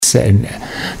and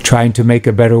trying to make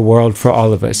a better world for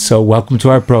all of us. So welcome to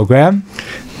our program.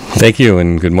 Thank you,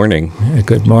 and good morning.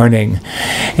 Good morning.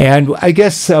 And I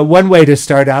guess one way to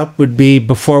start out would be,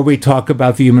 before we talk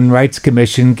about the Human Rights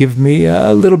Commission, give me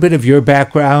a little bit of your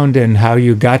background and how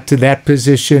you got to that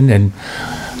position and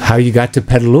how you got to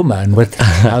Petaluma and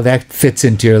how that fits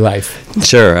into your life.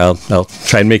 Sure, I'll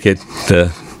try and make it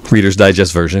the Reader's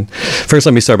Digest version. First,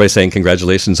 let me start by saying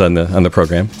congratulations on the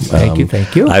program.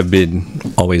 Thank you. I've been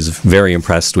always very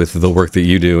impressed with the work that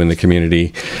you do in the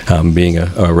community, being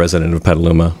a resident of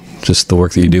Petaluma. Just the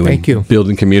work that you do in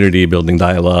building community, building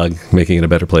dialogue, making it a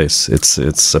better place.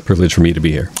 It's a privilege for me to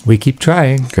be here. We keep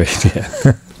trying. Great,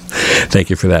 yeah. Thank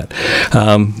you for that.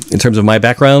 In terms of my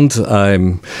background,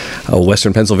 I'm a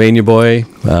Western Pennsylvania boy.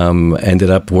 Ended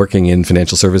up working in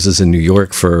financial services in New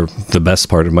York for the best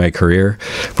part of my career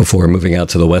before moving out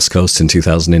to the West Coast in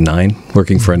 2009,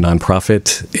 working for a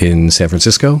nonprofit in San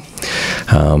Francisco,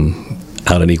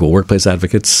 out in Equal Workplace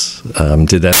Advocates.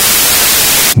 Did that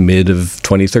mid of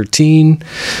 2013,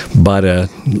 bought a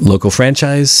local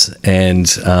franchise, and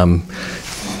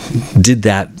did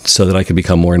that so that I could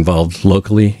become more involved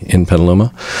locally in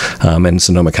Petaluma and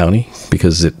Sonoma County,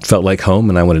 because it felt like home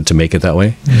and I wanted to make it that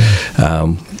way.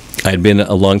 I'd been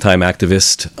a longtime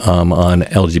activist on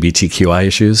LGBTQI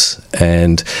issues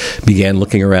and began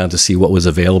looking around to see what was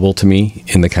available to me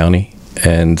in the county,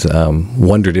 and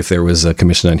wondered if there was a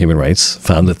Commission on Human Rights.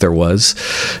 Found that there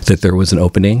was an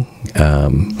opening.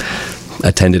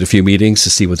 Attended a few meetings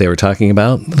to see what they were talking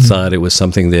about, thought it was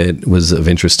something that was of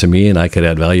interest to me and I could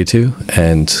add value to,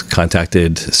 and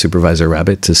contacted Supervisor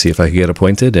Rabbit to see if I could get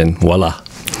appointed, and voila.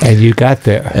 And you got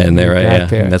there. And there I am.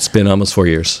 And that's been almost 4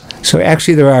 years. So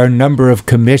actually there are a number of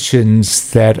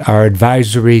commissions that are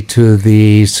advisory to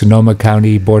the Sonoma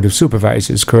County Board of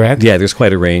Supervisors, correct? Yeah, there's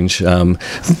quite a range.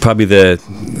 Probably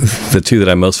the two that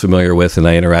I'm most familiar with and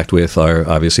I interact with are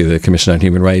obviously the Commission on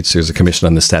Human Rights. There's a Commission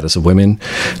on the Status of Women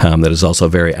that is also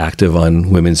very active on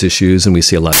women's issues, and we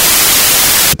see a lot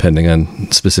depending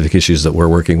on specific issues that we're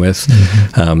working with.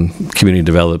 Community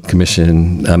Development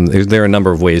Commission. There are a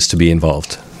number of ways to be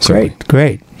involved.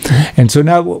 Great. And so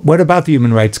now, what about the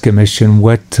Human Rights Commission?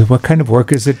 What kind of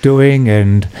work is it doing,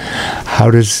 and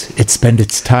how does it spend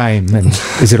its time? And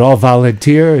is it all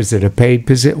volunteer? Is it a paid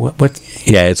position?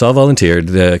 Yeah, it's all volunteer.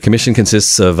 The commission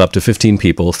consists of up to 15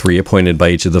 people, 3 appointed by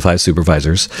each of the 5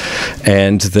 supervisors,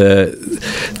 and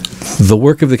the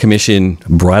work of the commission,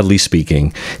 broadly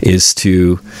speaking, is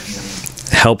to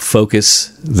help focus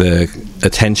the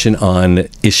attention on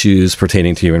issues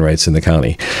pertaining to human rights in the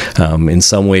county. In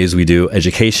some ways, we do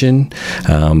education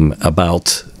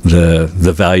about the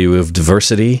value of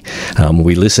diversity.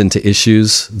 We listen to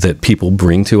issues that people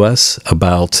bring to us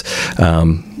about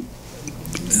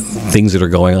things that are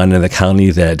going on in the county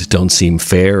that don't seem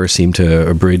fair or seem to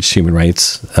abridge human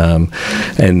rights,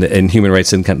 and human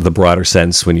rights in kind of the broader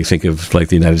sense. When you think of like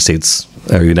the United States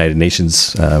or United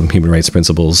Nations human rights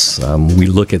principles, we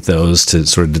look at those to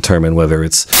sort of determine whether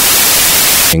it's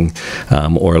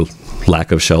or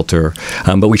lack of shelter,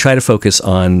 but we try to focus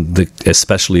on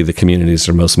especially the communities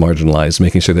that are most marginalized,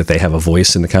 making sure that they have a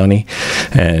voice in the county,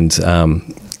 and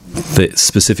the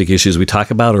specific issues we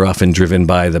talk about are often driven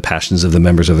by the passions of the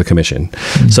members of the commission.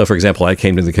 So, for example, I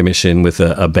came to the commission with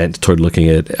a bent toward looking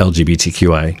at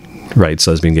LGBTQI rights,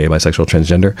 lesbian, gay, bisexual,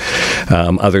 transgender.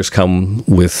 Others come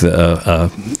with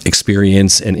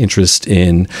experience and interest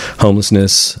in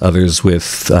homelessness, others with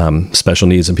special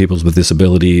needs and people with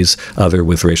disabilities, other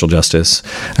with racial justice.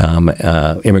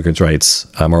 Immigrants' rights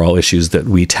are all issues that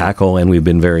we tackle and we've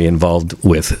been very involved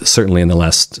with, certainly in the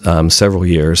last several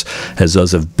years, as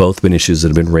those have both been issues that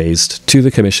have been raised to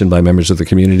the commission by members of the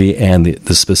community and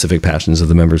the specific passions of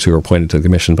the members who are appointed to the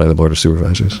commission by the Board of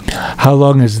Supervisors. How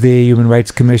long has the Human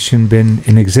Rights Commission been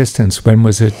in existence? When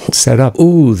was it set up?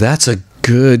 Ooh, that's a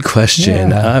good question.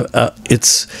 Yeah.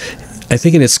 I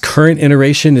think in its current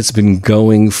iteration, it's been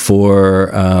going for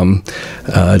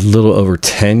a little over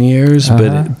 10 years,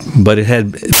 but it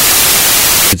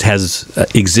has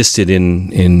existed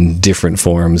in different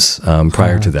forms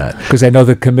prior to that. Because I know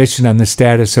the Commission on the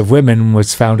Status of Women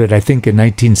was founded, I think, in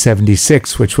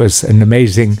 1976, which was an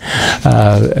amazing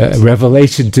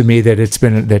revelation to me that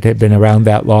it had been around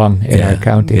that long in our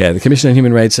county. Yeah, the Commission on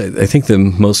Human Rights, I think the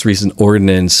most recent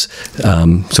ordinance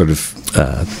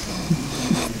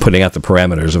putting out the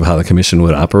parameters of how the commission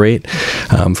would operate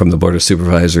from the Board of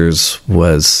Supervisors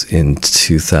was in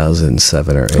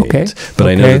 2007 or 2008. But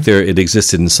I know that it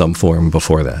existed in some form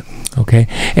before that. Okay.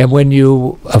 And when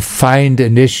you find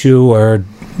an issue or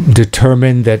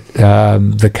determine that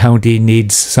the county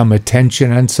needs some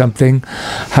attention on something,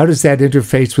 how does that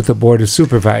interface with the Board of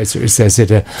Supervisors? Does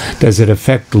it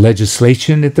affect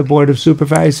legislation at the Board of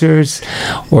Supervisors,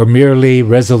 or merely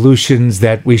resolutions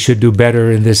that we should do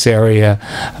better in this area?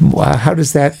 How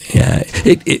does that? Yeah,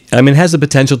 it has the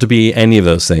potential to be any of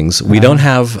those things. We don't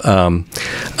have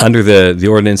under the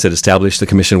ordinance that established the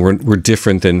commission. We're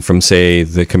different than from, say,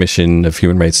 the Commission of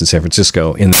Human Rights in San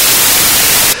Francisco in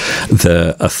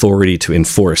the authority to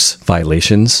enforce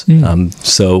violations.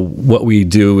 So what we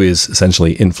do is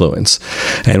essentially influence,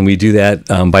 and we do that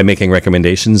by making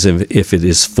recommendations. If it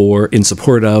is in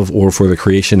support of or for the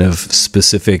creation of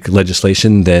specific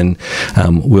legislation, then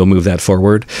we'll move that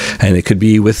forward. And it could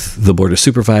be with the Board of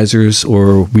Supervisors,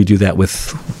 or we do that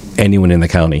with anyone in the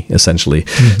county, essentially.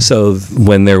 So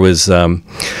when there was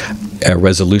a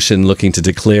resolution looking to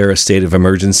declare a state of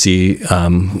emergency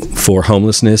for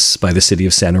homelessness by the city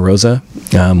of Santa Rosa,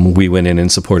 we went in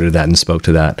and supported that and spoke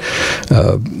to that.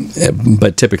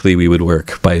 But typically we would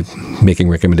work by making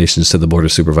recommendations to the Board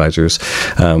of Supervisors.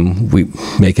 We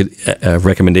make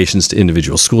recommendations to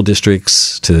individual school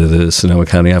districts, to the Sonoma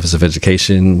County Office of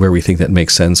Education, where we think that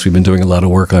makes sense. We've been doing a lot of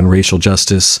work on racial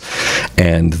justice,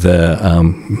 and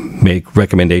make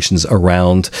recommendations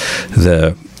around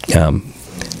the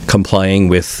complying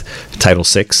with Title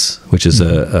VI, which is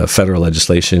a federal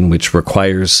legislation which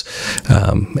requires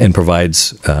and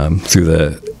provides through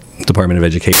the Department of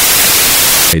Education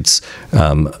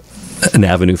an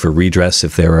avenue for redress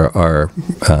if there are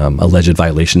alleged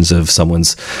violations of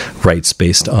someone's rights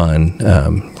based on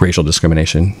racial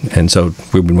discrimination. And so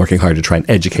we've been working hard to try and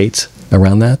educate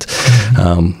around that.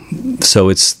 So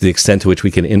it's the extent to which we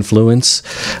can influence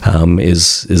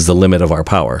is the limit of our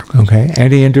power. Okay.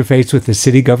 Any interface with the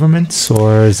city governments,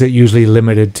 or is it usually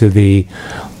limited to the?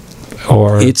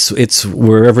 Or it's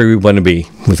wherever we want to be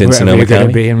within Sonoma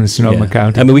County. Be in Sonoma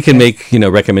County. I mean, we can make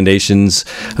recommendations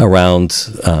around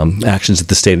actions at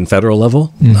the state and federal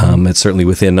level. It's certainly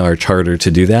within our charter to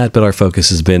do that, but our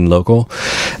focus has been local.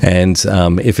 And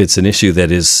if it's an issue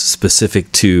that is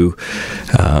specific to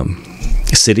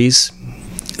cities,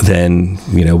 then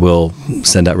we'll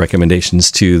send out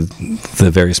recommendations to the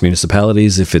various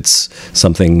municipalities. If it's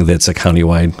something that's a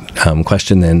countywide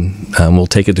question, then we'll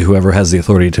take it to whoever has the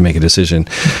authority to make a decision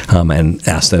and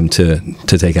ask them to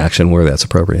take action where that's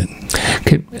appropriate.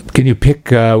 Can you pick,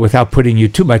 without putting you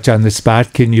too much on the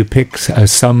spot, can you pick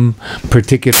some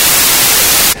particular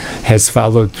has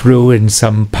followed through in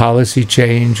some policy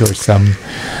change, or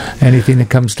anything that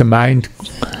comes to mind?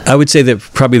 I would say that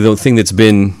probably the thing that's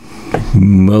been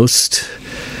most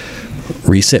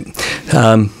recent,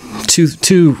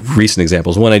 two recent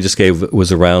examples. One I just gave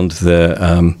was around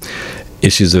the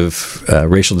issues of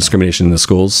racial discrimination in the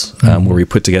schools, where we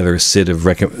put together a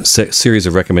series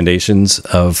of recommendations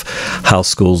of how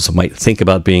schools might think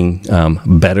about being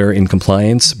better in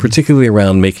compliance, particularly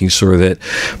around making sure that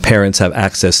parents have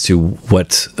access to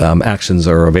what actions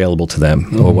are available to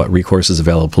them, or what recourse is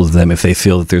available to them if they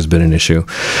feel that there's been an issue.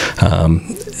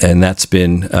 And that's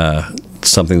been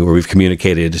something where we've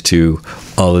communicated to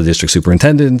all the district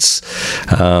superintendents.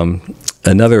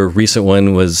 Another recent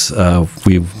one was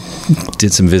we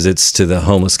did some visits to the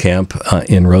homeless camp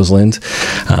in Roseland,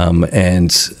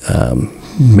 and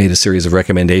made a series of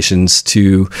recommendations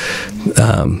to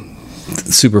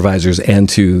supervisors and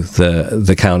to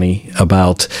the county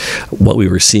about what we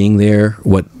were seeing there,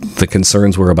 what the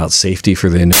concerns were about safety for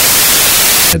the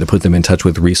to put them in touch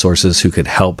with resources who could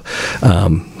help,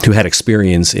 who had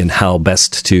experience in how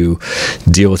best to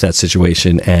deal with that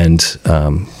situation. And,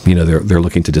 they're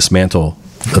looking to dismantle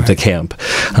the camp.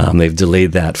 They've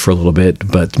delayed that for a little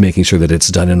bit, but making sure that it's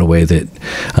done in a way that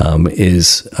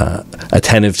is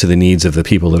attentive to the needs of the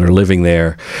people that are living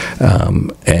there,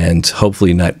 and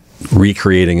hopefully not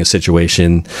recreating a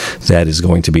situation that is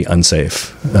going to be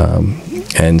unsafe.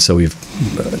 And so we've,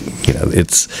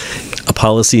 it's a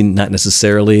policy, not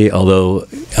necessarily, although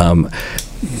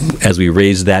as we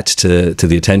raised that to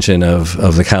the attention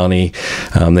of the county,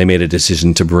 they made a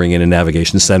decision to bring in a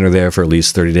navigation center there for at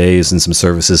least 30 days and some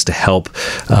services to help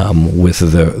with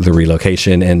the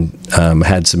relocation, and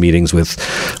had some meetings with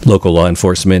local law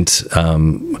enforcement,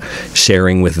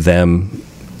 sharing with them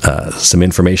some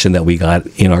information that we got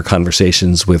in our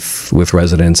conversations with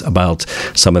residents about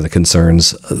some of the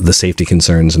concerns, the safety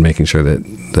concerns, and making sure that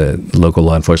the local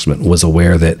law enforcement was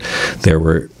aware that there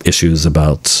were issues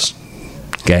about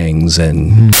gangs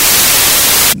and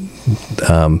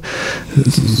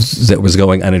that was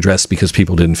going unaddressed because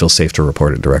people didn't feel safe to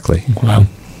report it directly. Wow.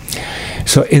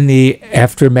 So in the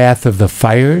aftermath of the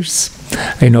fires,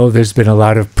 I know there's been a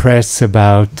lot of press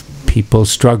about people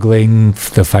struggling,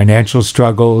 the financial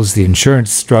struggles, the insurance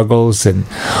struggles, and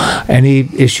any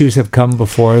issues have come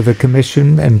before the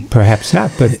commission, and perhaps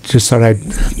not, but just thought I'd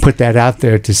put that out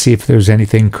there to see if there's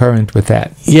anything current with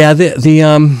that. Yeah,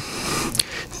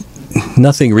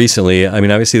 nothing recently. I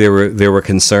mean, obviously there were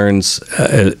concerns,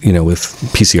 with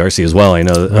PCRC as well. I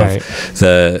know of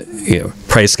the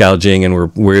price gouging,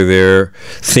 and were there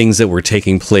things that were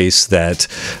taking place that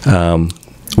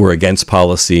were against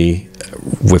policy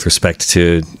with respect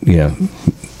to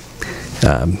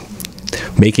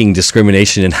making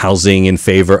discrimination in housing in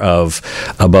favor of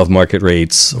above market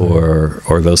rates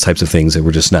or those types of things that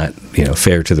were just not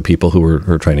fair to the people who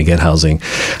were trying to get housing.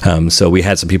 So we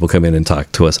had some people come in and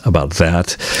talk to us about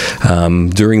that.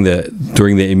 During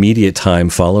the immediate time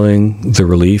following the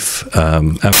relief,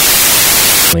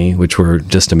 which were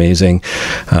just amazing,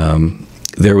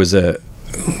 there was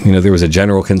a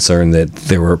general concern that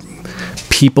there were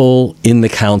people in the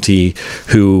county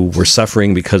who were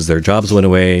suffering because their jobs went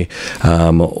away,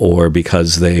 or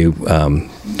because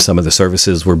some of the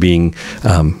services were being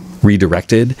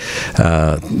redirected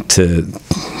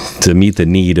to meet the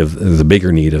need of the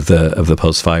bigger need of the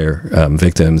post-fire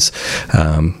victims.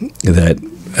 That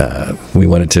we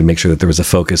wanted to make sure that there was a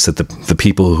focus that the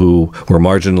people who were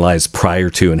marginalized prior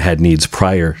to and had needs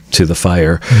prior to the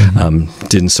fire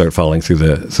didn't start falling through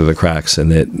the cracks, and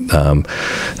that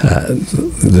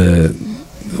the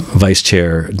Vice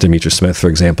Chair Demetra Smith, for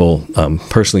example,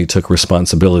 personally took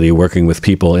responsibility working with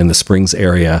people in the Springs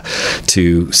area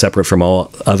to, separate from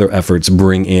all other efforts,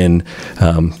 bring in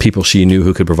people she knew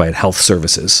who could provide health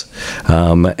services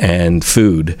and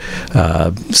food,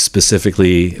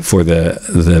 specifically for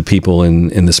the people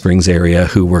in the Springs area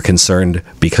who were concerned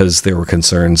because there were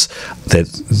concerns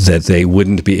that they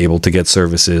wouldn't be able to get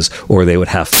services, or they would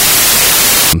have to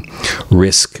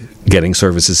risk getting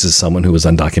services as someone who was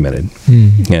undocumented.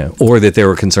 Or that there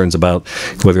were concerns about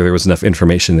whether there was enough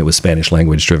information that was Spanish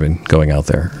language driven going out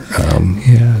there.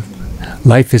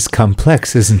 Life is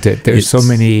complex, isn't it? There's so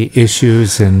many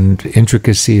issues and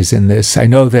intricacies in this. I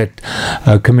know that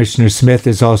Commissioner Smith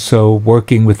is also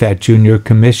working with that Junior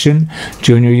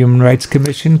Human Rights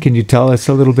Commission. Can you tell us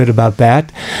a little bit about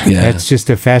that? Yeah. That's just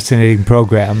a fascinating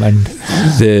program, and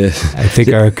I think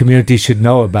our community should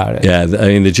know about it. Yeah,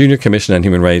 the Junior Commission on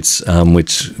Human Rights,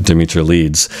 which Demetra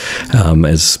leads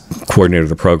as coordinator of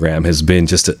the program, has been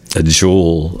just a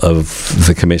jewel of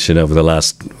the commission over the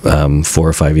last 4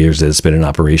 or 5 years that it's been in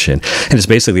operation. And it's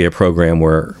basically a program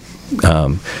where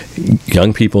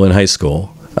young people in high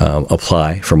school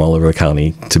apply from all over the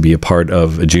county to be a part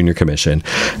of a junior commission.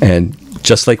 And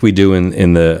just like we do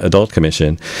in the adult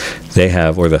commission, they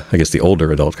have, or the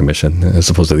older adult commission, as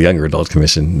opposed to the younger adult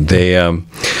commission, they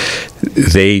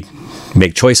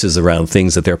make choices around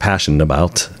things that they're passionate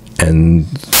about and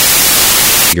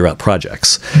figure out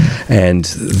projects. And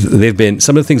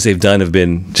some of the things they've done have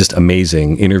been just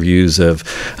amazing. Interviews of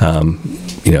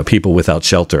people without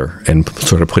shelter and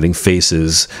sort of putting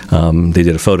faces. They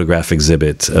did a photograph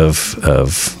exhibit of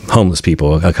homeless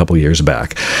people a couple years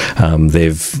back.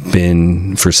 They've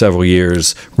been for several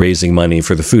years raising money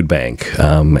for the food bank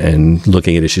and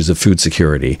looking at issues of food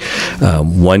security.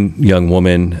 One young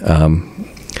woman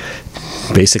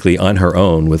basically on her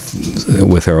own,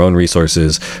 with her own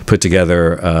resources, put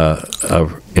together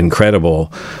an incredible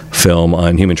film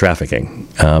on human trafficking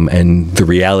and the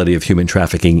reality of human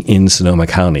trafficking in Sonoma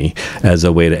County as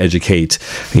a way to educate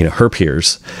her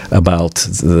peers about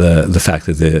the fact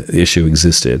that the issue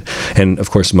existed. And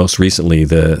of course, most recently,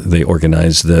 they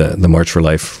organized the March for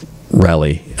Life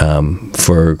rally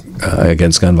for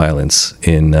against gun violence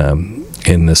in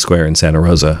the square in Santa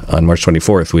Rosa on March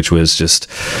 24th, which was just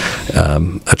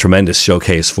a tremendous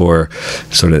showcase for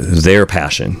sort of their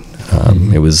passion.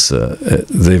 It was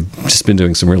they've just been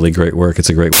doing some really great work. It's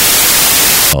a great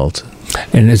work.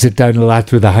 And is it done a lot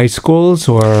through the high schools,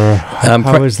 or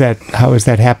how is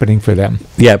that happening for them?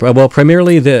 Yeah, well,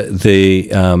 primarily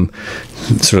the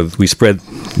sort of we spread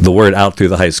the word out through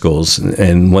the high schools,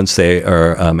 and once they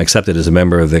are accepted as a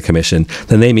member of the commission,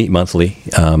 then they meet monthly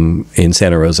in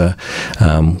Santa Rosa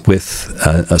with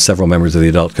several members of the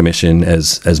adult commission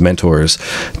as mentors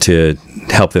to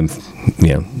help them,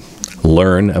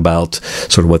 learn about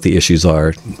sort of what the issues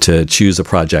are, to choose a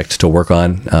project to work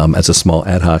on as a small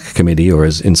ad hoc committee, or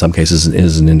as in some cases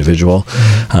as an individual,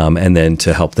 and then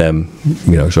to help them,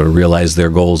 sort of realize their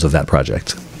goals of that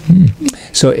project.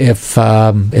 So if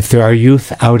there are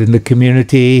youth out in the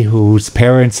community whose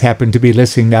parents happen to be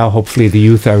listening now, hopefully the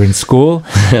youth are in school,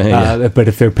 but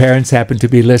if their parents happen to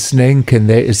be listening,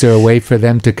 is there a way for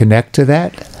them to connect to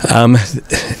that?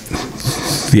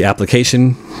 The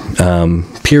application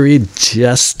period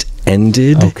just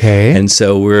ended. Okay. And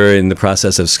so we're in the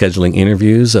process of scheduling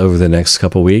interviews over the next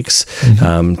couple weeks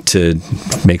to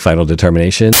make final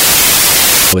determination.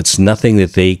 It's nothing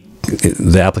that the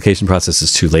application process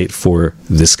is too late for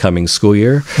this coming school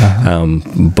year.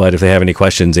 But if they have any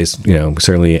questions,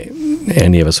 certainly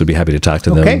any of us would be happy to talk to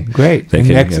them. Okay, great. They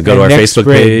can go to our Facebook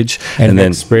page. And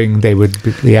then next spring,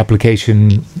 the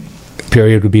application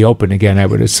period would be open again, I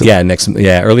would assume.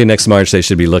 Early next March they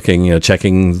should be looking,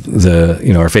 checking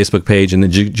our Facebook page, and the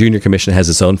Junior Commission has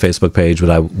its own Facebook page,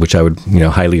 which I would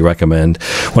highly recommend.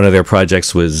 One of their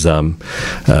projects was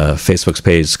Facebook's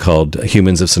page called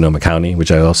Humans of Sonoma County,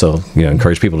 which I also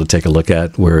encourage people to take a look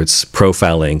at, where it's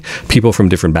profiling people from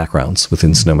different backgrounds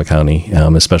within Sonoma County,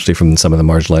 especially from some of the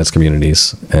marginalized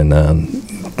communities, and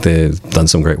they've done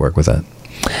some great work with that.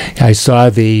 I saw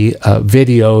the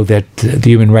video that the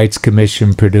Human Rights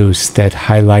Commission produced that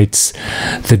highlights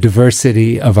the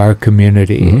diversity of our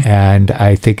community, and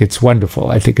I think it's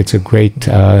wonderful. I think it's a great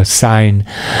sign,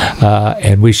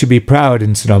 and we should be proud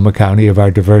in Sonoma County of our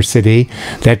diversity.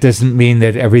 That doesn't mean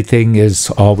that everything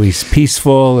is always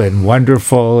peaceful and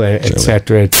wonderful,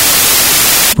 etc.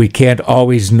 We can't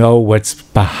always know what's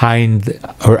behind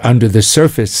or under the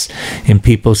surface in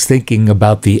people's thinking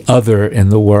about the other in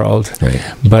the world. Right.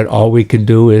 But all we can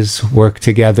do is work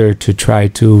together to try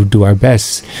to do our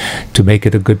best to make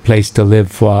it a good place to live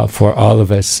for all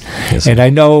of us. Yes. And I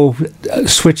know,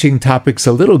 switching topics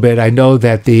a little bit, I know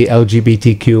that the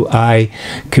LGBTQI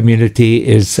community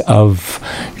is of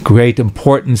great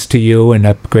importance to you and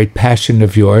a great passion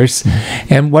of yours,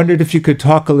 and wondered if you could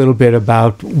talk a little bit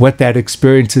about what that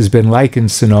experience has been like in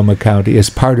Sonoma County as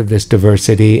part of this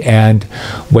diversity, and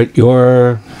what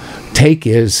your take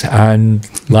is on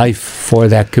life for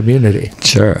that community.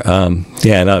 Sure.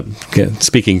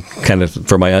 Speaking kind of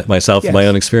for myself, Yes. My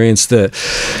own experience,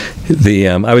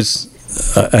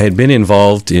 I had been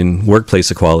involved in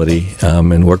workplace equality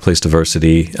and workplace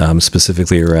diversity,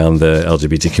 specifically around the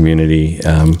LGBT community,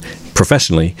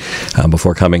 professionally,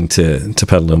 before coming to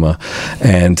Petaluma.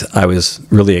 And I was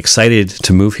really excited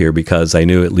to move here because I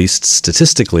knew, at least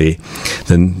statistically,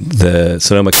 the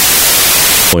Sonoma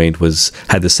point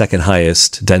had the second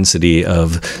highest density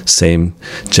of same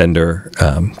gender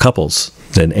couples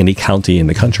than any county in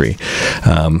the country.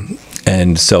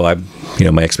 And so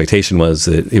my expectation was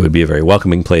that it would be a very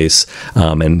welcoming place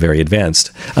and very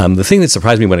advanced. The thing that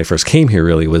surprised me when I first came here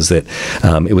really was that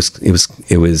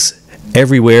it was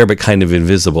everywhere, but kind of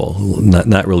invisible,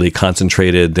 not really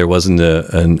concentrated. There wasn't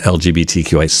an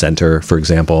LGBTQI center, for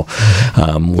example,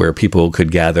 where people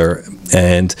could gather.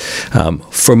 And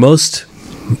for most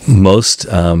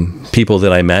people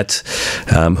that I met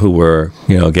who were,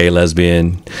 gay,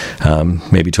 lesbian,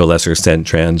 maybe to a lesser extent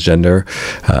transgender,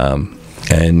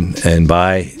 and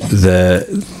bi,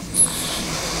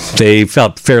 they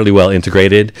felt fairly well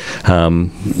integrated,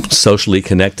 socially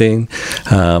connecting.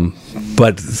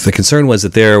 But the concern was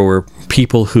that there were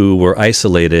people who were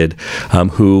isolated,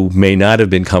 who may not have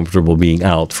been comfortable being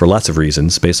out for lots of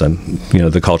reasons, based on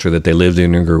the culture that they lived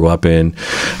in and grew up in,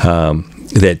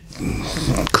 that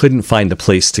couldn't find a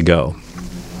place to go.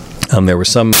 There were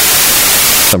some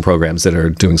programs that are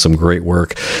doing some great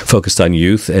work focused on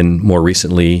youth, and more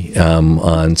recently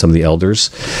on some of the elders.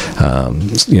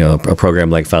 A program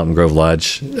like Fountain Grove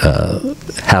Lodge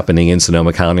happening in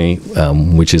Sonoma County,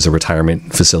 which is a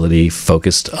retirement facility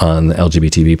focused on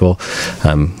LGBT people,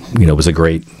 was a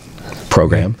great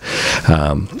program.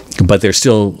 But there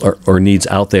still are needs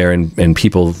out there, and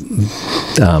people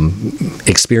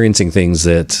experiencing things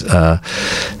that are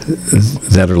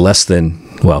less than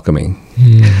welcoming.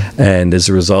 And as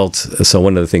a result, so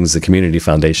one of the things, the Community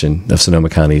Foundation of Sonoma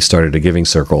County started a giving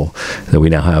circle that we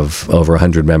now have over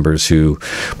 100 members who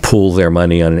pool their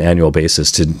money on an annual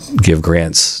basis to give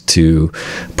grants to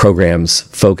programs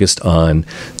focused on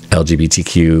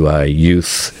LGBTQ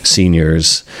youth,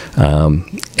 seniors,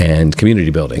 and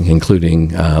community building, including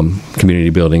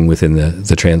community building within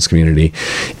the trans community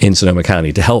in Sonoma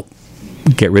County, to help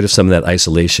get rid of some of that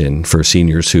isolation for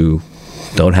seniors who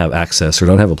don't have access or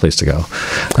don't have a place to go.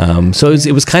 So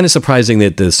it was kind of surprising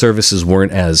that the services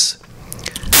weren't as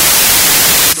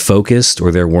focused,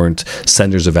 or there weren't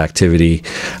centers of activity,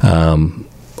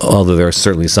 although there are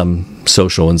certainly some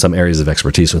social and some areas of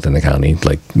expertise within the county,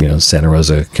 like Santa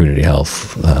Rosa Community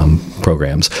Health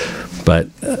programs, but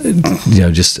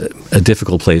just a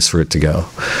difficult place for it to go.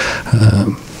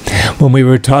 When we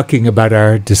were talking about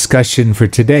our discussion for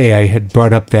today, I had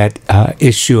brought up that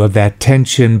issue of that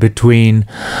tension between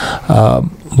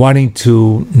wanting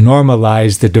to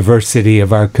normalize the diversity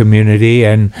of our community,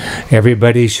 and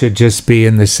everybody should just be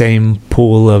in the same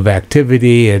pool of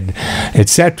activity, and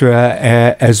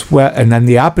etc. As well, and then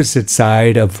the opposite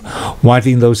side of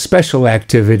wanting those special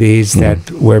activities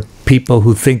that where people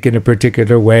who think in a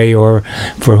particular way, or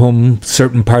for whom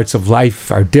certain parts of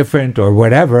life are different or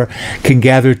whatever, can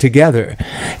gather together.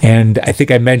 And I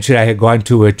think I mentioned I had gone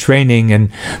to a training and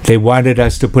they wanted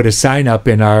us to put a sign up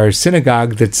in our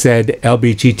synagogue that said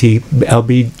LGBTQ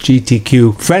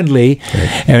friendly,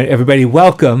 right, and everybody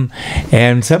welcome.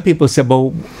 And some people said,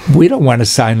 well, we don't want a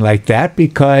sign like that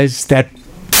because that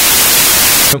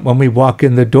when we walk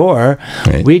in the door,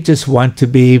 right, we just want to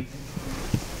be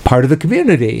part of the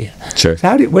community. Sure.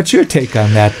 So what's your take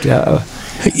on that?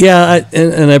 Yeah,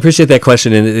 and I appreciate that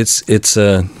question, and it's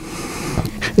a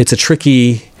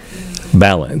tricky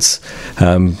balance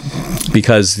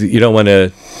because you don't want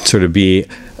to sort of be,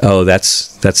 oh,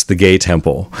 that's the gay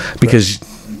temple, because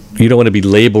you don't want to be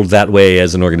labeled that way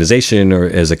as an organization or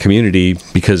as a community,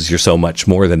 because you're so much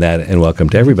more than that and welcome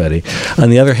to everybody. On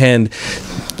the other hand,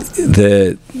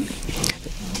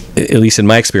 at least in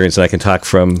my experience, and I can talk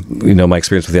from my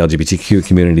experience with the LGBTQ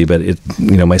community, but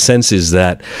my sense is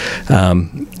that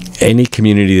any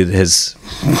community that has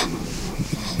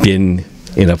been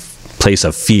in a place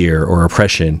of fear or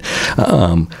oppression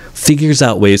figures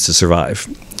out ways to survive.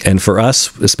 And for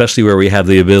us, especially where we have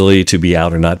the ability to be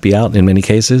out or not be out in many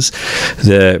cases,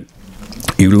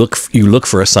 you look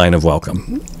for a sign of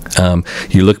welcome.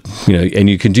 You look, and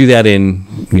you can do that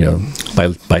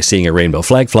by seeing a rainbow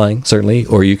flag flying, certainly,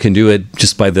 or you can do it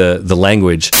just by the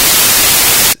language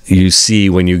you see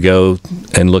when you go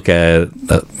and look at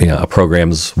a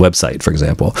program's website, for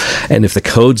example. And if the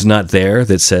code's not there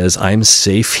that says I'm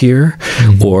safe here,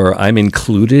 mm-hmm, or I'm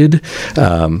included,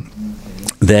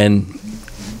 then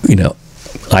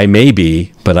I may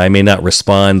be, but I may not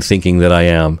respond thinking that I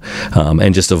am,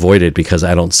 and just avoid it because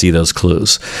I don't see those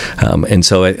clues. And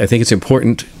so I think it's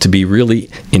important to be really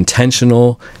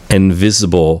intentional and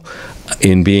visible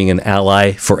in being an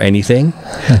ally for anything,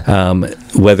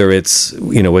 whether it's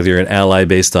whether you're an ally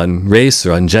based on race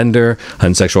or on gender,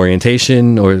 on sexual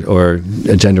orientation or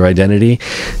gender identity,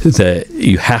 that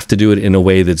you have to do it in a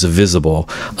way that's visible.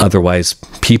 Otherwise,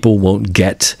 people won't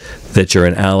get that you're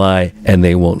an ally and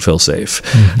they won't feel safe.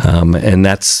 Mm-hmm. And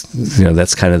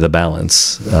that's kind of the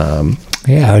balance.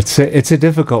 Yeah, it's a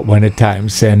difficult one at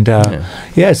times, and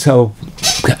so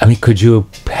I mean, could you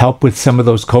help with some of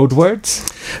those code words?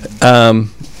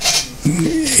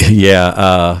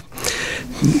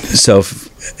 So,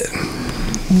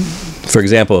 for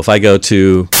example, if I go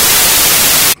to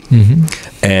mm-hmm,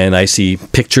 and I see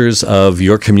pictures of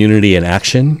your community in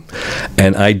action,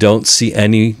 and I don't see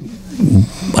any.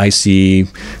 I see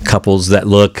couples that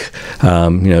look,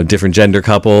 different gender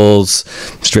couples,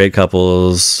 straight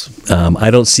couples. I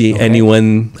don't see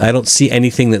anyone. I don't see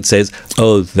anything that says,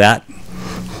 "Oh, that."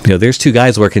 There's two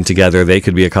guys working together, they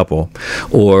could be a couple.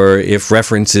 Or if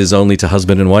reference is only to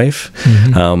husband and wife,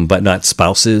 mm-hmm, but not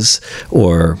spouses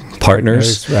or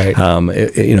partners. Right.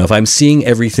 If I'm seeing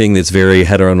everything that's very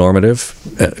heteronormative,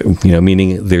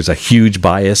 meaning there's a huge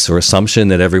bias or assumption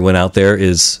that everyone out there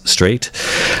is straight,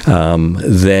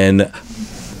 then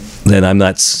I'm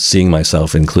not seeing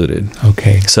myself included.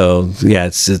 Okay. So yeah,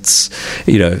 it's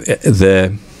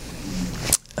the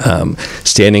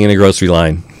standing in a grocery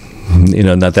line.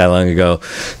 Not that long ago,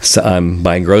 so I'm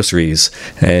buying groceries,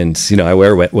 and I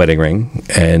wear a wedding ring,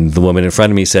 and the woman in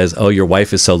front of me says, "Oh, your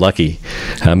wife is so lucky,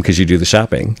 because you do the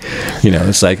shopping."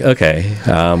 It's like, okay,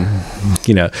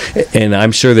 and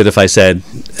I'm sure that if I said,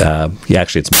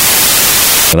 actually, it's,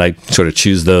 and I sort of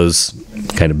choose those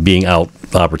kind of being out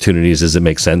opportunities as it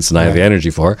makes sense, and I have the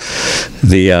energy for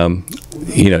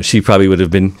she probably would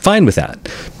have been fine with that,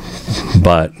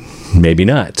 but maybe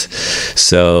not.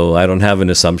 So I don't have an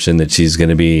assumption that she's going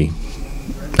to be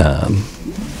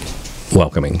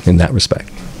welcoming in that respect.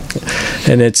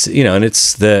 And it's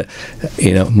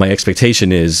my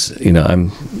expectation is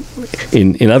I'm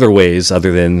in other ways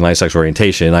other than my sexual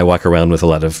orientation, I walk around with a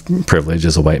lot of privilege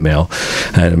as a white male,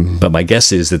 but my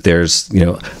guess is that there's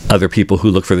other people who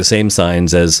look for the same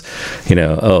signs as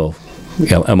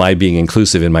am I being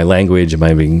inclusive in my language? Am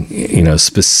I being,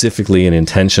 specifically and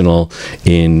intentional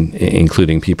in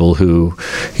including people who,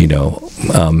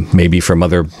 maybe from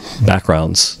other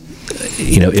backgrounds?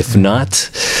 If not,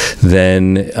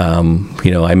 then,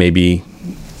 I may be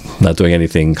not doing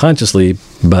anything consciously,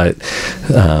 but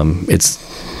it's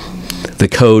the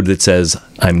code that says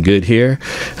I'm good here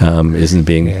isn't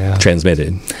being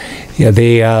transmitted. Yeah,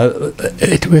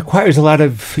 it requires a lot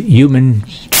of human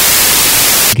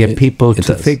to get people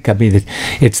to think. I mean,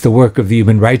 it's the work of the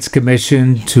Human Rights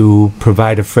Commission to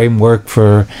provide a framework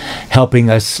for helping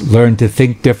us learn to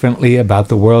think differently about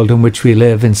the world in which we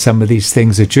live and some of these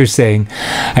things that you're saying.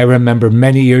 I remember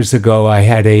many years ago, I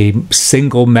had a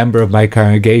single member of my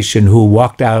congregation who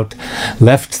walked out,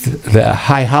 left the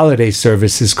high holiday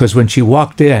services, because when she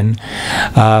walked in,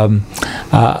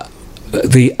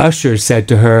 the usher said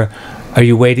to her, "Are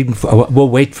you waiting for, we'll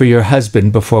wait for your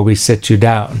husband before we sit you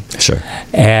down." Sure.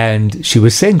 And she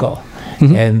was single.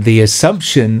 And the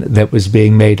assumption that was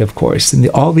being made, of course, and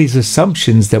all these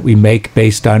assumptions that we make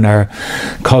based on our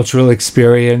cultural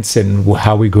experience and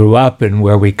how we grew up and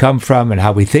where we come from and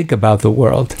how we think about the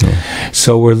world.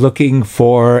 So we're looking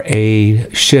for a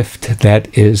shift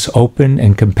that is open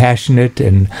and compassionate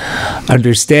and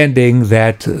understanding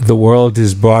that the world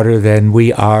is broader than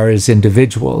we are as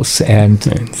individuals. And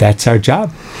that's our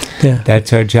job. Yeah.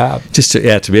 That's our job. Just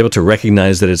to be able to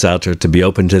recognize that it's out there, to be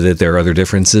open to that there are other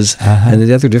differences. And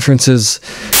the other differences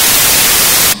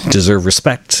deserve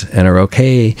respect and are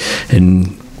okay.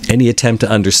 And any attempt to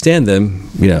understand them,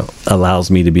 allows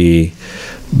me to be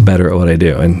better at what I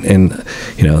do. And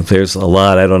there's a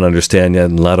lot I don't understand yet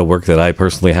and a lot of work that I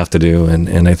personally have to do.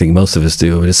 And I think most of us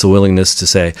do. It's the willingness to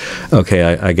say,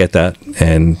 okay, I get that,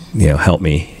 and, help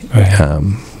me.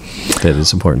 Right. That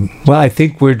is important. Well, I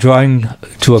think we're drawing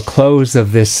to a close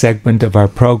of this segment of our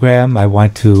program. I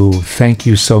want to thank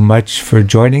you so much for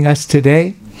joining us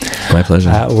today. My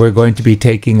pleasure. We're going to be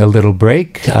taking a little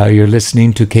break. You're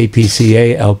listening to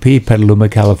KPCA LP, Petaluma,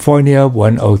 California,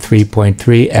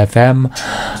 103.3 FM,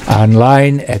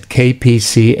 online at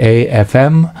KPCA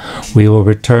FM. We will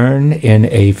return in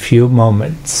a few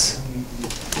moments.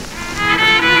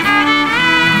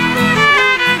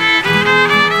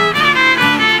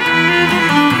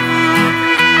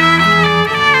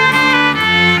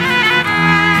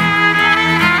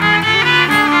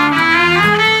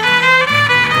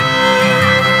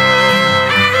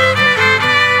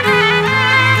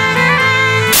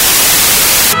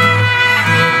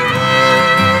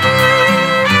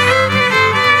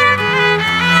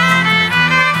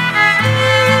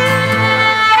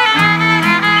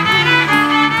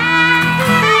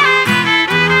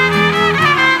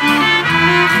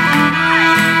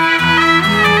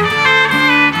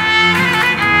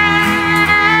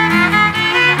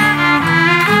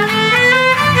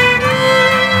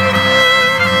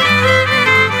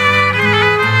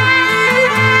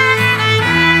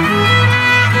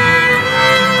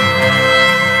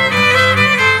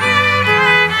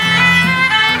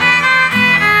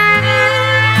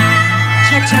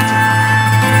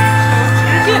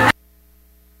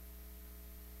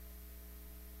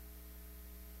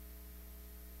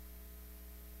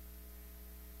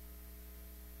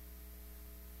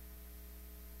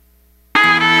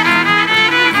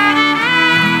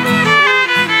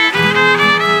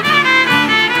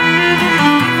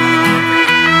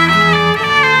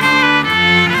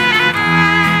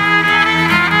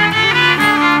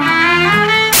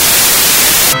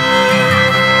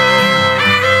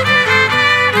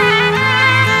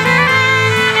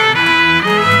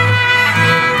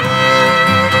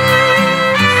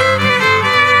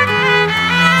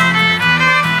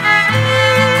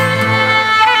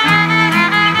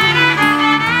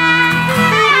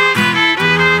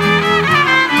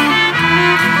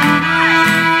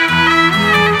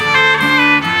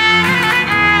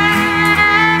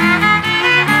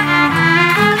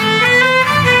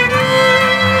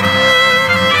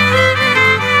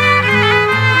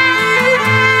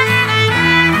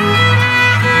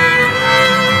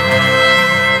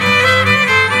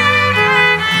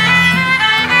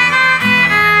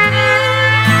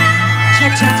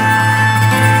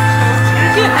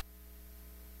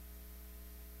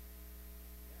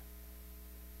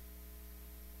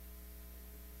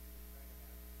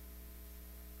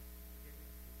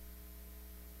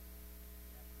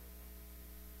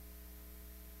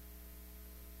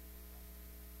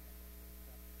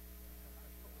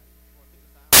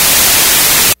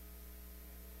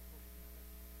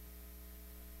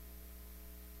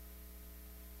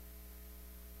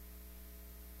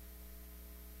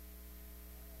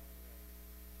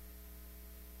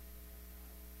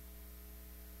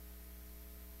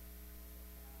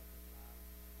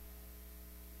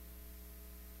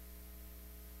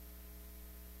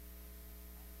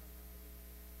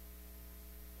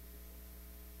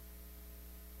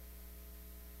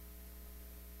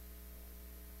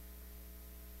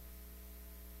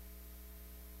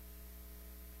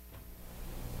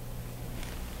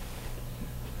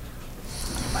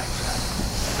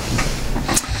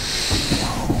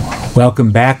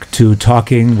 Welcome back to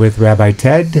Talking with Rabbi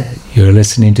Ted. You're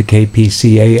listening to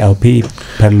KPCA LP,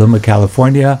 Petaluma,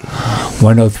 California,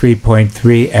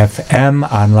 103.3 FM,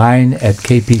 online at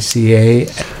kpca.fm.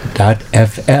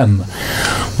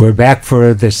 We're back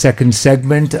for the second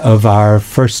segment of our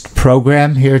first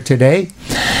program here today.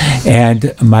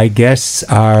 And my guests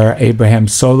are Abraham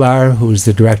Solar, who's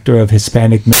the director of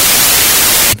Hispanic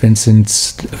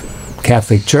Vincent's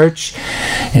Catholic Church,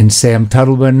 and Sam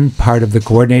Tuttleman, part of the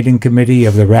coordinating committee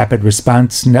of the Rapid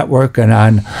Response Network and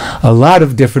on a lot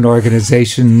of different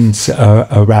organizations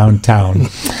around town.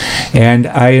 And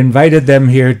I invited them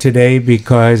here today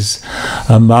because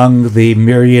among the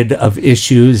myriad of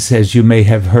issues, as you may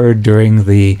have heard during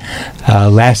the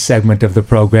last segment of the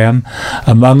program,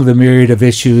 among the myriad of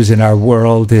issues in our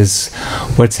world is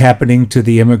what's happening to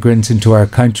the immigrants into our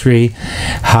country,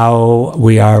 how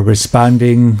we are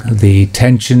responding, the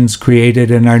tensions created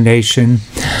in our nation.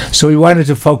 So we wanted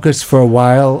to focus for a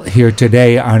while here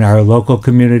today on our local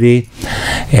community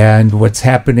and what's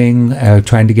happening,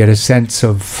 trying to get a sense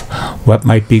of what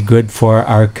might be good for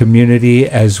our community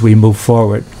as we move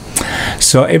forward.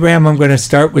 So Abraham, I'm going to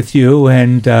start with you.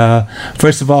 And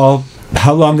first of all,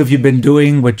 how long have you been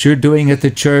doing what you're doing at the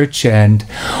church, and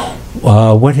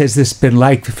what has this been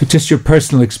like, just your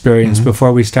personal experience,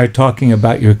 before we start talking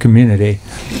about your community?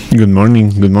 Good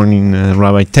morning,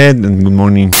 Rabbi Ted, and good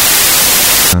morning.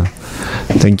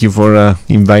 Thank you for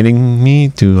inviting me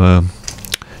to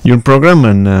your program.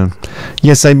 And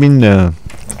yes, I've been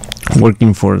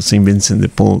working for St. Vincent de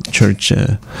Paul Church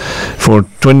for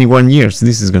 21 years.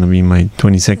 This is going to be my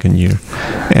 22nd year.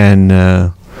 And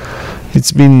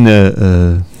it's been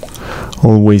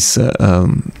always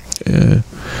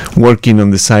working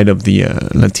on the side of the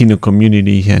Latino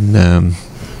community, and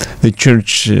the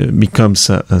church becomes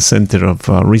a center of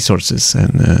resources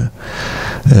and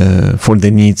for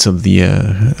the needs of the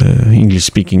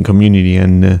English-speaking community.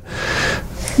 And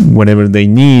whatever they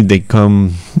need, they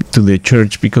come to the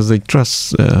church because they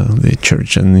trust the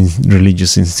church and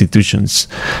religious institutions.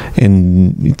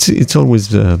 And it's always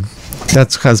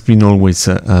that has been always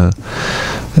a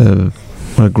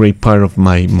great part of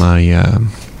my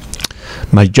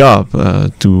job,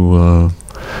 to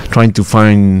trying to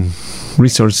find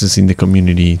resources in the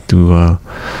community to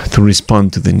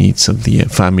respond to the needs of the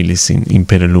families in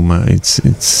Petaluma. It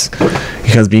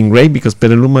has been great because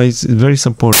Petaluma is very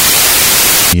supportive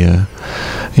of the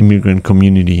immigrant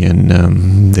community, and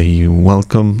they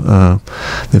welcome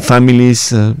the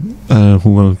families who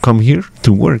will come here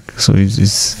to work. So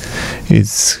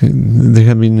there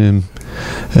have been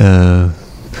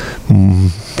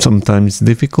sometimes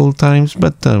difficult times,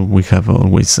 but we have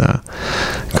always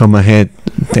come ahead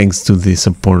thanks to the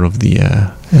support of the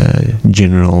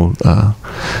general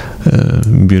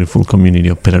beautiful community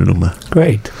of Petaluma.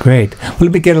 Great. Well,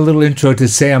 let me get a little intro to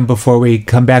Sam before we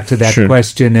come back to that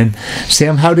question. And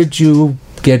Sam, how did you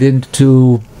get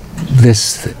into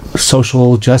this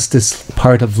social justice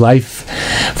part of life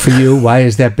for you? Why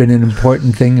has that been an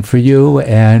important thing for you?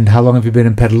 And how long have you been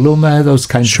in Petaluma? Those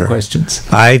kinds of questions.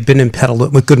 I've been in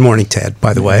Petaluma. Good morning, Ted,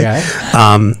 by the way. Yeah.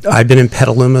 I've been in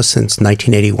Petaluma since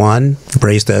 1981,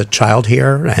 raised a child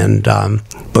here, and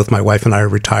both my wife and I are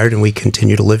retired, and we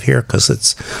continue to live here because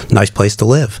it's a nice place to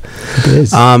live. It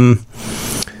is.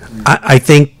 I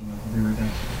think,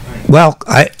 well,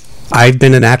 I've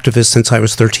been an activist since I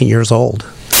was 13 years old.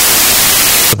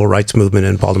 Civil rights movement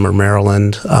in Baltimore,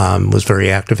 Maryland, was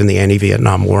very active in the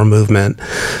anti-Vietnam War movement,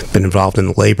 been involved in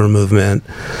the labor movement,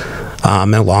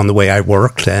 and along the way I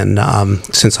worked, and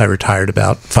since I retired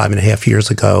about 5.5 years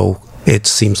ago, it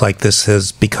seems like this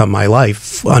has become my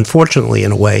life, unfortunately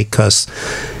in a way, because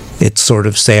it's sort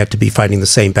of sad to be fighting the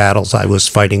same battles I was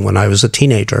fighting when I was a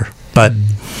teenager, but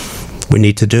we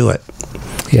need to do it.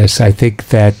 Yes, I think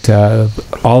that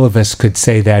all of us could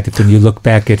say that. When you look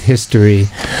back at history,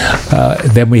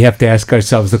 then we have to ask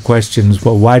ourselves the questions,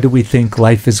 well, why do we think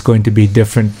life is going to be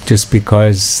different just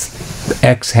because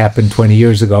X happened 20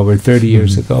 years ago or 30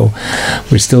 years ago?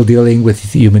 We're still dealing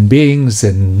with human beings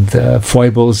and the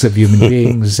foibles of human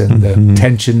beings and the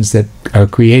tensions that are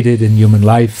created in human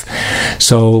life.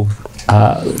 So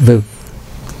the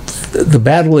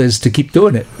battle is to keep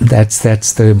doing it. That's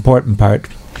the important part.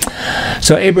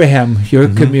 So Abraham, your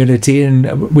community,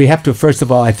 and we have to first of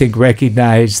all, I think,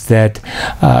 recognize that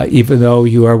even though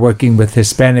you are working with the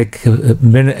Hispanic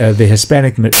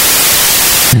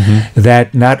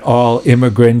that not all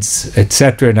immigrants,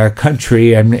 etc., in our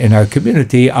country and in our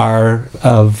community are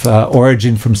of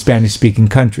origin from Spanish-speaking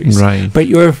countries. Right. But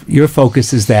your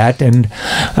focus is that, and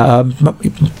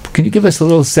can you give us a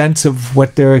little sense of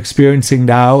what they're experiencing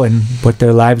now and what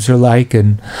their lives are like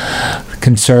and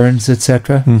concerns,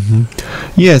 etc.?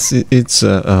 Yes, it's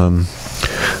the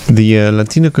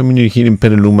Latino community here in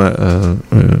Petaluma.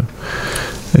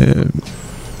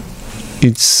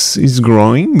 It's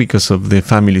growing because of the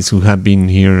families who have been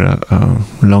here a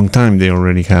long time. They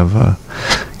already have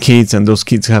kids, and those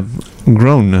kids have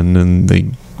grown and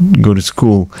they go to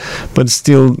school. But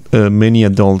still, many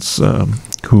adults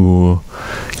who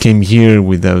came here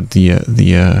without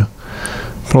the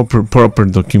proper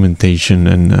documentation,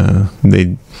 and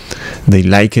they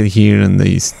like it here, and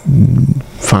they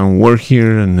found work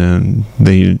here, and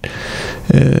they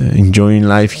enjoying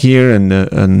life here,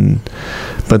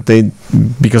 but they,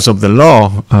 because of the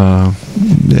law,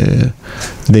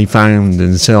 they find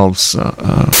themselves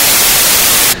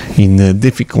in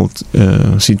difficult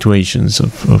situations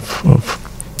of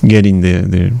getting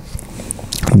the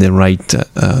right,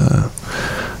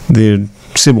 their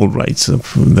civil rights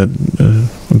of that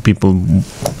people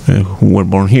who were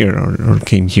born here or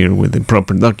came here with the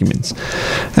proper documents.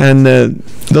 And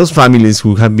those families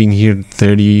who have been here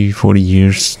 30, 40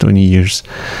 years, 20 years,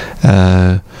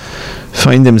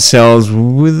 find themselves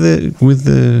with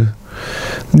the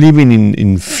living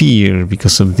in fear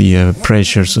because of the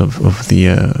pressures of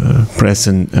the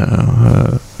present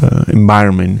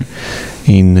environment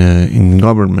in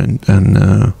government,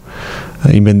 and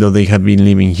even though they have been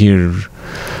living here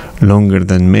longer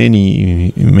than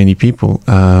many people,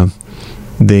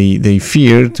 they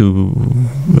fear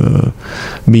to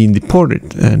being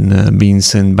deported and being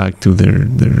sent back to their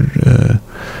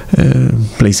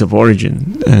place of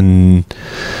origin, and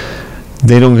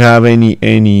they don't have any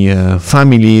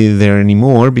family there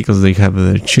anymore because they have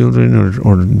their children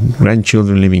or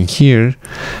grandchildren living here.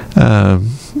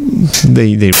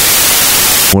 They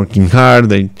working hard,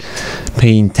 they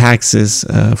paying taxes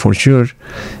for sure,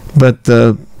 but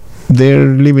they're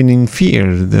living in fear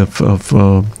of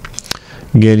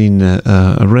getting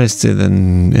arrested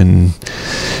and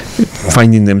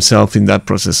finding themselves in that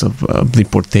process of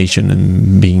deportation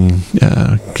and being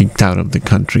kicked out of the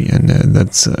country, and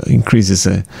that increases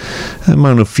the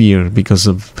amount of fear because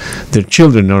of their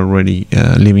children already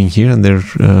living here, and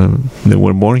they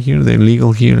were born here, they're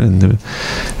legal here, and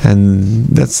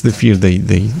that's the fear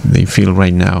they feel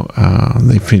right now.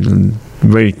 They feel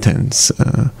very tense.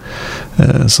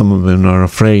 Some of them are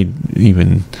afraid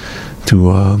even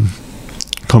to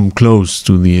come close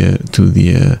to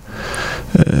the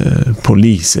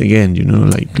police again,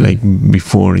 like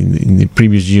before in the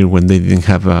previous year when they didn't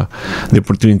have the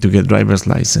opportunity to get driver's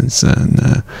license,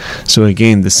 and so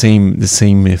again the same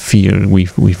fear we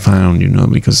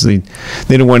found, because they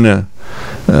don't want to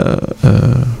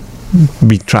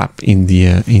be trapped in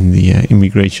the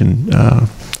immigration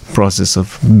process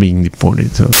of being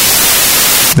deported. So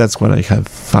that's what I have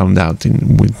found out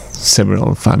with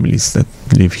several families that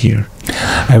live here.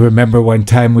 I remember one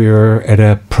time we were at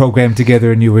a program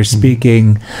together and you were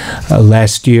speaking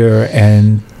last year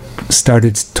and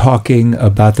started talking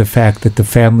about the fact that the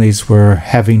families were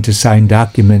having to sign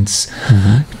documents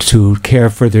to care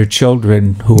for their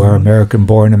children who are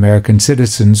American-born American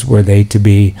citizens were they to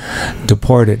be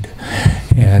deported.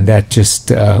 And that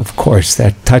just, of course,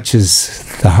 that touches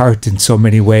the heart in so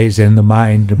many ways and the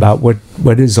mind about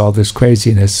what is all this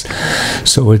craziness.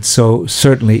 So it's so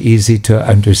certainly easy to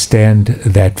understand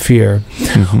that fear.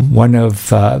 One of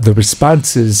the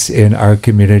responses in our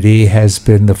community has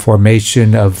been the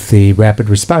formation of the Rapid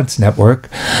Response Network,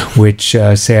 which,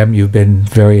 Sam, you've been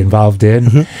very involved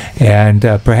in. And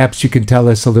perhaps you can tell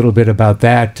us a little bit about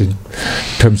that in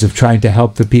terms of trying to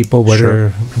help the people.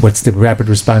 What's the Rapid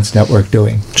Response Network doing?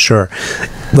 Sure.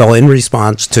 Well, in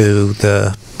response to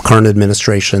the current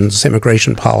administration's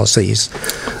immigration policies,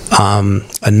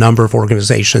 a number of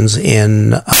organizations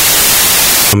in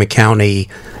Sonoma County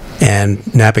and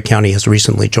Napa County has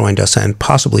recently joined us, and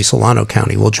possibly Solano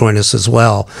County will join us as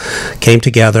well, came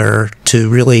together to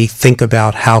really think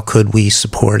about how could we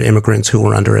support immigrants who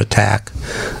were under attack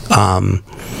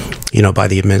by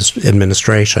the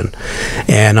administration.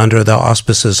 And under the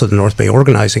auspices of the North Bay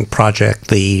Organizing Project,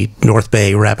 the North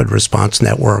Bay Rapid Response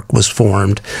Network was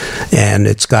formed, and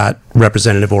it's got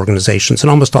representative organizations in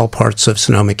almost all parts of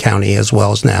Sonoma County as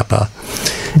well as Napa.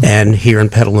 And here in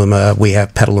Petaluma, we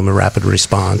have Petaluma Rapid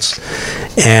Response.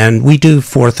 And we do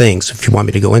 4 things, if you want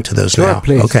me to go into those now.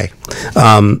 Please. Okay.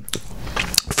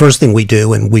 first thing we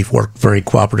do, and we've worked very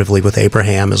cooperatively with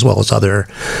Abraham as well as other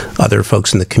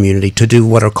folks in the community, to do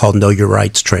what are called Know Your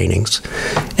Rights trainings.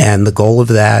 And the goal of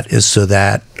that is so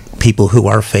that people who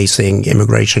are facing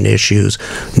immigration issues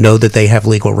know that they have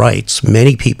legal rights.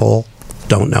 Many people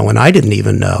don't know, and I didn't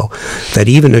even know, that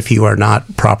even if you are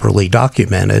not properly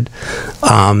documented,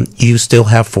 you still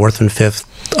have Fourth and Fifth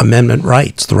Amendment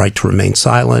rights, the right to remain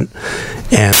silent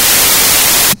and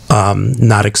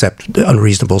not accept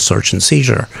unreasonable search and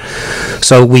seizure.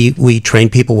 So we train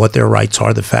people what their rights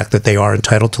are, the fact that they are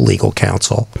entitled to legal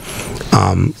counsel.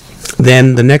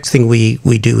 Then the next thing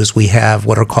we do is we have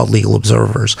what are called legal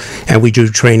observers, and we do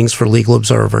trainings for legal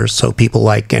observers, so people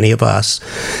like any of us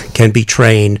can be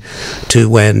trained to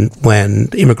when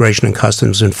Immigration and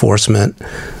Customs Enforcement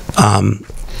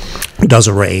does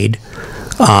a raid,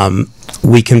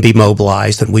 we can be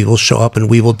mobilized and we will show up and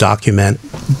we will document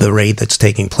the raid that's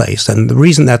taking place. And the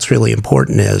reason that's really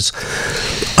important is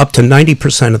up to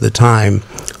 90% of the time,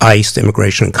 ICE,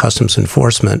 Immigration and Customs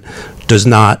Enforcement, does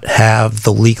not have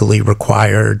the legally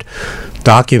required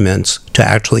documents to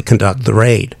actually conduct the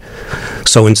raid.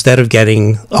 So instead of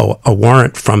getting a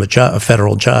warrant from a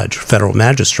federal judge, federal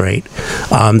magistrate,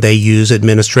 they use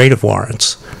administrative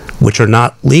warrants, which are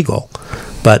not legal.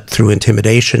 But through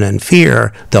intimidation and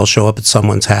fear, they'll show up at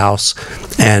someone's house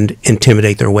and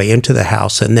intimidate their way into the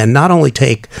house, and then not only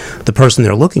take the person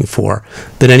they're looking for,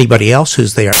 but anybody else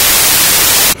who's there.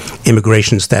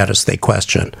 Immigration status they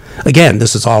question. Again,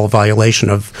 this is all a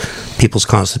violation of people's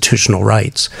constitutional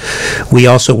rights. We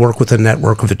also work with a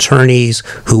network of attorneys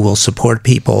who will support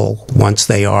people once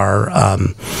they are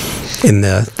in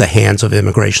the hands of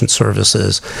immigration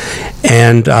services.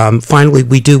 And finally,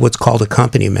 we do what's called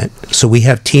accompaniment. So we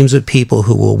have teams of people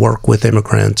who will work with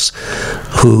immigrants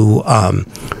who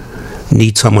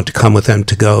need someone to come with them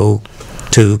to go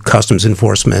to customs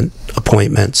enforcement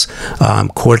appointments,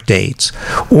 court dates,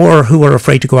 or who are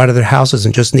afraid to go out of their houses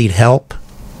and just need help,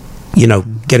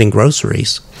 getting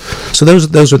groceries. So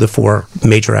those are the four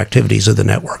major activities of the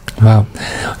network. Wow.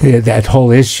 That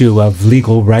whole issue of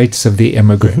legal rights of the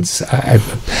immigrants,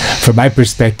 from my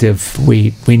perspective,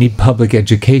 we need public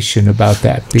education about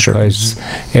that, because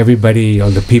everybody,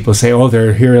 the people say,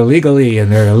 they're here illegally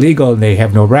and they're illegal and they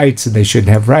have no rights and they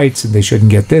shouldn't have rights and they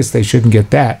shouldn't get this, they shouldn't get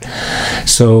that.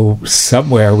 So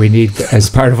somewhere we need,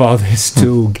 as part of all this,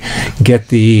 to get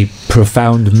the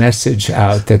profound message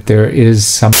out that there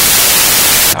is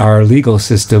our legal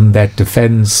system that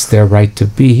defends their right to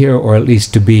be here, or at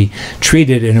least to be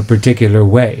treated in a particular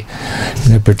way.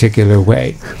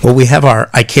 Well, we have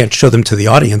I can't show them to the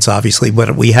audience, obviously,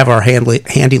 but we have our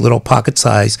handy little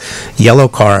pocket-size yellow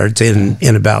cards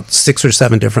in about 6 or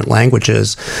 7 different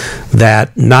languages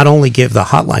that not only give the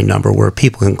hotline number where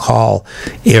people can call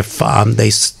if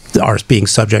they are being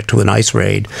subject to an ICE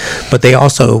raid, but they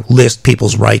also list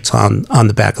people's rights on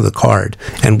the back of the card.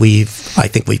 And I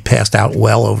think we've passed out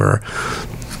well over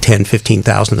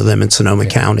 15,000 of them in Sonoma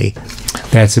County.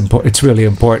 That's important. It's really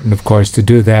important, of course, to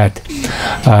do that.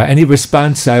 Any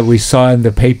response? We saw in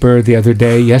the paper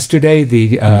yesterday,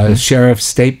 the sheriff's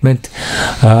statement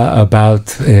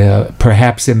about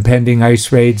perhaps impending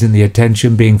ICE raids and the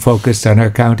attention being focused on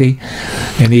our county.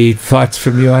 Any thoughts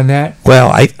from you on that?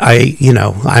 Well,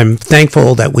 I'm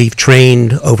thankful that we've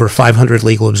trained over 500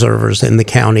 legal observers in the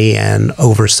county and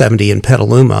over 70 in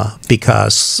Petaluma,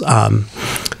 because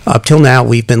up till now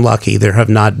we've been lucky. There have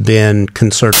not been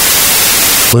concerted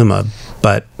Petaluma,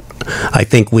 but I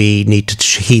think we need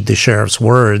to heed the sheriff's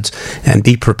words and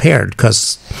be prepared,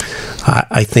 because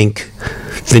I think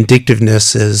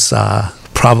vindictiveness is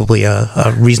probably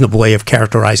a reasonable way of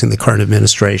characterizing the current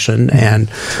administration. And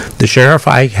the sheriff,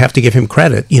 I have to give him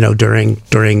credit, during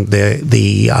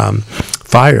the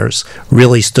fires,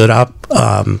 really stood up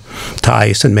to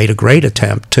ICE and made a great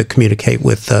attempt to communicate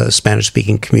with the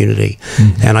Spanish-speaking community.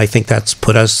 Mm-hmm. And I think that's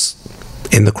put us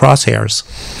in the crosshairs.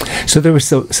 So there were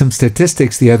some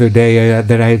statistics the other day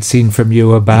that I had seen from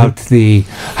you about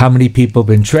how many people have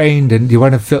been trained, and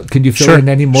can you fill in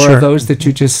any more of those that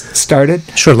you just started?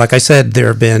 Sure. Like I said, there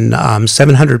have been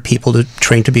 700 people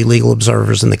trained to be legal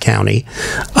observers in the county.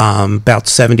 About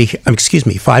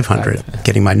 500.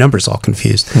 Getting my numbers all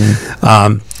confused.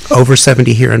 Mm-hmm. Over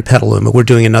 70 here in Petaluma. We're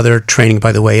doing another training,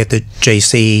 by the way, at the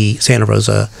JC Santa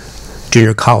Rosa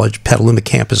Junior College Petaluma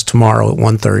campus tomorrow at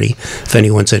 1:30, if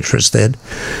anyone's interested.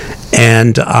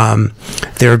 And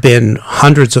there have been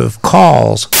hundreds of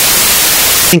calls.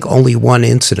 I think only one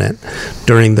incident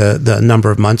during the number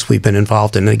of months we've been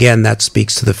involved in. And again, that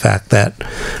speaks to the fact that,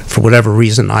 for whatever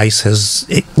reason, ICE has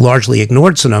largely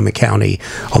ignored Sonoma County,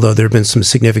 although there have been some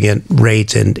significant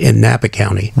raids in Napa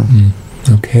County.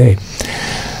 Mm-hmm. Okay.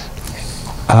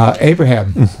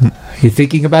 Abraham, you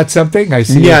thinking about something? I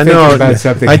see Yeah, you thinking no, about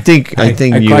something. I think I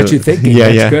caught you thinking.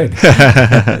 Yeah, That's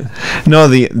yeah. good. No,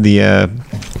 the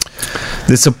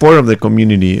support of the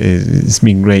community has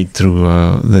been great through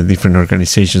the different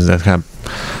organizations that have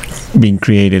been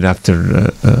created after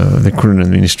the current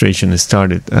administration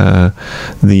started.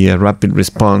 The rapid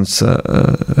response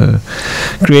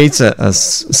creates a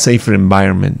safer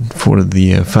environment for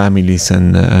the families,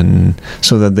 and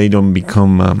so that they don't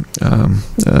become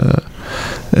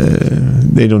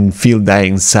they don't feel that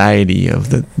anxiety of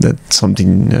that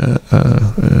something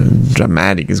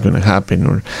dramatic is going to happen,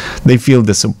 or they feel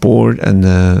the support, and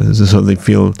so they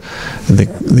feel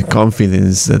the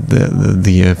confidence that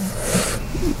the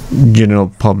general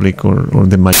public or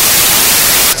the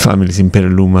families in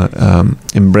Petaluma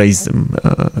embrace them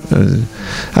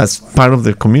as part of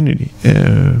the community,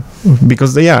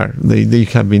 because they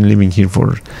have been living here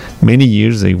for many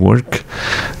years. They work,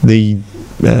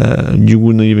 you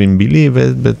wouldn't even believe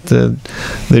it, but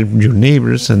they're your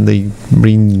neighbors, and they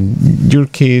bring your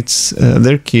kids,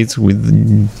 their kids with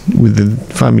the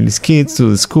family's kids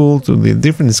to the school, to the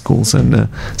different schools, and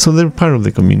so they're part of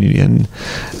the community, and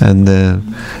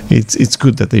it's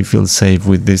good that they feel safe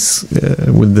with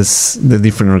the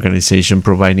different organization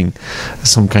providing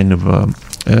some kind of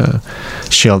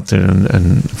shelter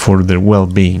and for their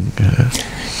well-being.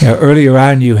 Earlier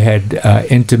on, you had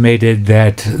intimated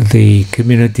that the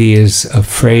community is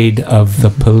afraid of the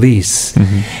police,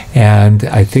 and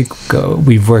I think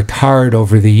we've worked hard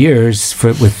over the years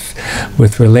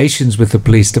with relations with the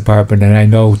police department. And I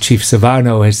know Chief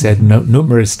Savano has said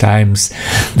numerous times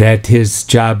that his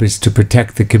job is to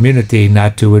protect the community,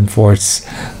 not to enforce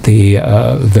the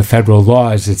federal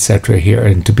laws, etc. here,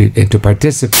 and to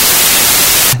participate.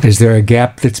 Is there a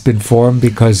gap that's been formed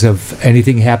because of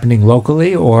anything happening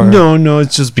locally, or no?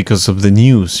 It's just because of the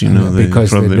news, from the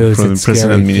present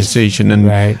administration, and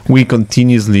right. We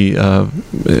continuously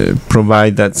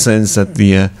provide that sense that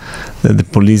the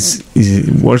police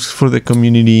works for the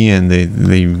community, and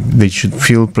they should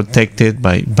feel protected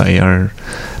by our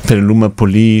Petaluma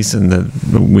police, and that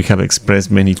we have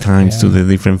expressed many times to the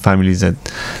different families that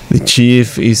the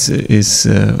chief is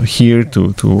here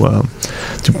to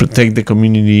protect the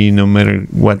community, no matter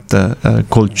what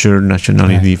culture,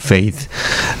 nationality, faith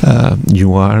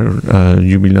you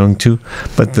belong to,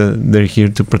 but they're here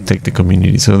to protect the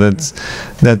community. So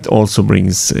that also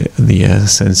brings the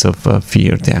sense of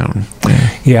fear down.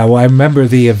 Yeah, well, I remember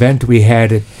the event we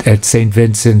had at St.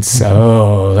 Vincent's.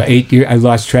 8 years. I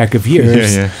lost track of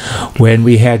years. When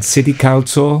we had city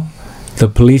council, the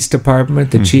police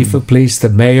department, the chief of police, the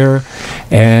mayor,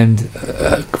 and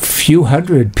a few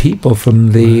hundred people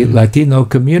from the Latino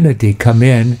community come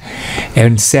in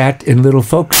and sat in little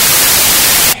folk.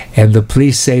 And the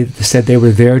police said they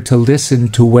were there to listen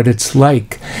to what it's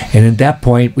like. And at that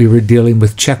point, we were dealing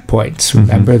with checkpoints.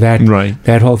 Remember that? Right.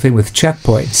 That whole thing with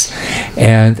checkpoints.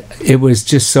 And it was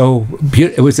just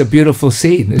it was a beautiful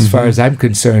scene, as far as I'm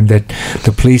concerned, that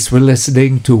the police were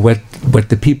listening to what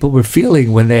the people were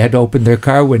feeling when they had opened their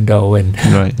car window, and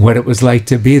what it was like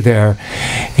to be there.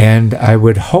 And I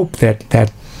would hope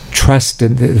that trust,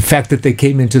 and the fact that they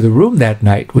came into the room that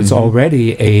night was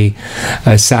already a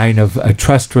sign of a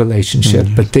trust relationship.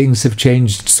 But things have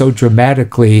changed so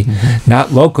dramatically,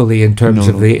 not locally in terms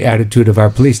of the attitude of our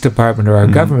police department or our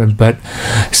government, but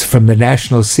from the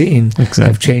national scene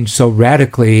have changed so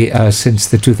radically since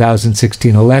the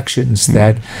 2016 elections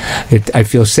that I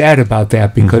feel sad about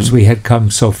that, because we had come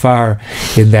so far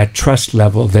in that trust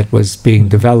level that was being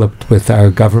developed with our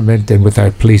government and with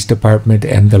our police department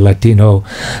and the Latino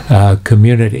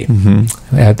community.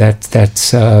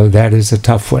 That is a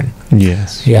tough one.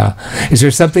 Yes. Yeah. Is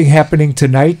there something happening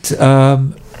tonight?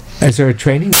 Is there a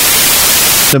training?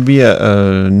 There'll be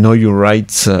a Know Your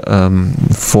Rights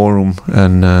forum,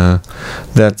 and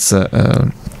that's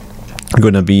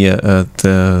going to be at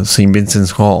St.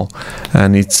 Vincent's Hall,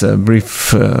 and it's a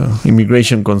brief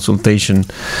immigration consultation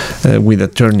with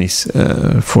attorneys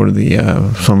for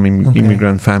some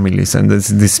immigrant families, and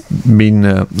this been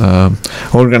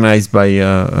organized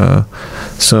by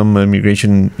some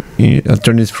immigration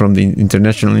attorneys from the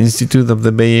International Institute of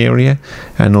the Bay Area,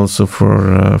 and also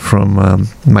from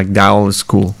McDowell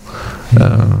School.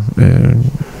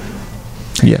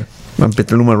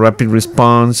 Petaluma Rapid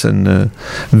Response, and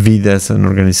VIDAS, an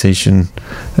organization,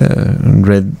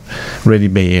 Ready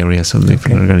Bay Area, so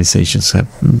different organizations have.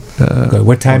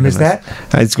 What time is that?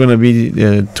 It's going to be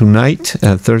tonight,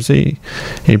 Thursday,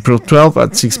 April 12th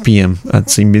at 6 p.m. at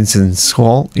St. Vincent's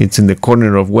Hall. It's in the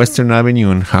corner of Western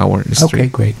Avenue and Howard Street. Okay,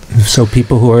 great. So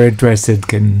people who are interested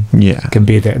can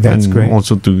be there. That's and great.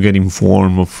 Also to get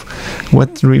informed of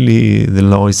what really the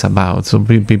law is about. So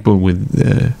people with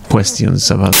questions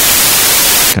about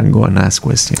can go and ask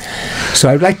questions. So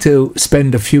I'd like to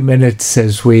spend a few minutes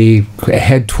as we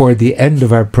head toward the end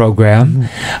of our program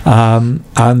on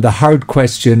the hard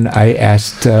question I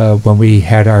asked when we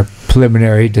had our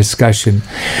preliminary discussion.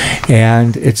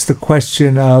 And it's the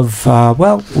question of,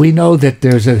 we know that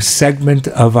there's a segment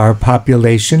of our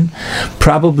population,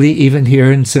 probably even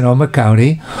here in Sonoma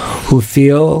County, who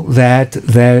feel that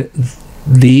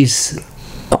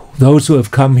those who have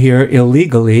come here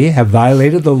illegally have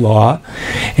violated the law,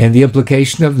 and the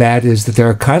implication of that is that there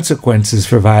are consequences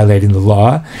for violating the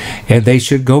law, and they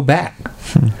should go back.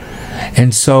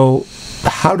 And so,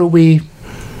 how do we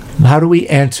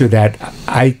answer that?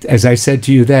 As I said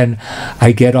to you then,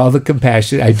 I get all the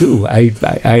compassion. I do.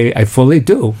 I fully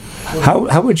do.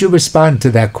 How would you respond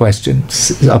to that question?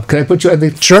 Can I put you on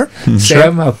the... Sure.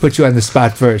 Sam, I'll put you on the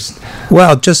spot first.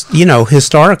 Well, just,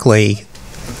 historically,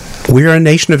 we're a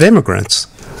nation of immigrants.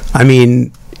 I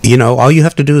mean, all you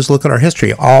have to do is look at our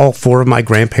history. All four of my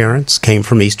grandparents came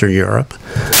from Eastern Europe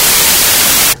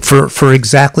for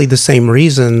exactly the same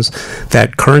reasons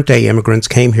that current day immigrants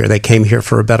came here. They came here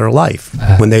for a better life.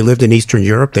 When they lived in Eastern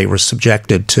Europe, they were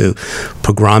subjected to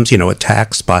pogroms,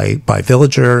 attacks by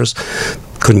villagers,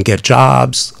 couldn't get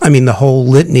jobs. I mean, the whole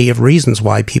litany of reasons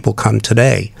why people come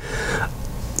today.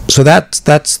 So that's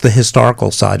the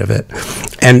historical side of it.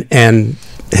 And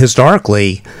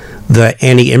historically, the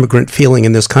anti-immigrant feeling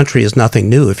in this country is nothing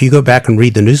new. If you go back and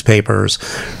read the newspapers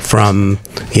from,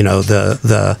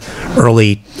 the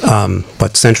early,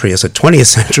 what century is it? 20th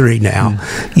century now.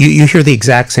 You hear the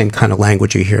exact same kind of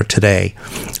language you hear today.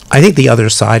 I think the other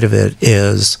side of it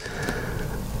is,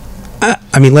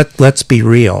 let's be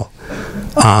real.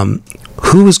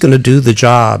 Who is going to do the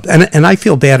job? And I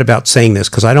feel bad about saying this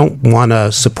because I don't want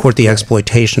to support the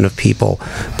exploitation of people.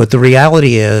 But the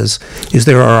reality is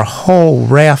there are a whole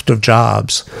raft of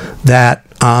jobs that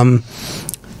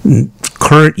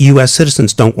current U.S.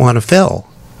 citizens don't want to fill.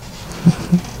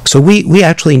 So we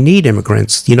actually need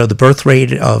immigrants. The birth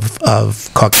rate of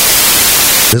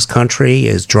this country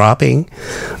is dropping.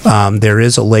 There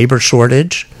is a labor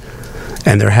shortage,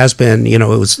 and there has been. It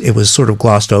was sort of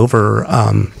glossed over.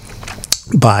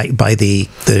 By the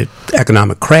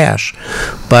economic crash,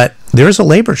 but there is a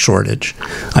labor shortage.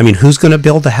 I mean, who's going to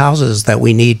build the houses that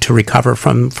we need to recover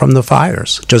from the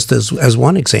fires? Just as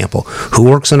one example, who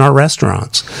works in our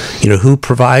restaurants? Who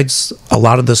provides a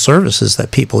lot of the services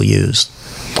that people use?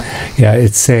 Yeah,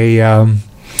 it's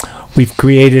we've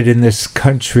created in this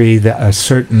country a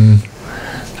certain.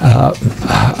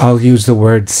 I'll use the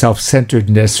word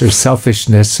self-centeredness or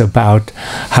selfishness about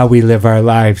how we live our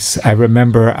lives. I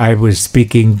remember I was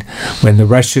speaking when the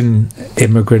Russian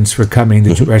immigrants were coming,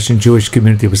 the Russian Jewish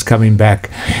community was coming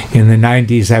back in the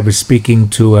 90s. I was speaking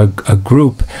to a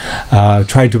group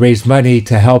trying to raise money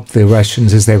to help the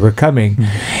Russians as they were coming.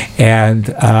 And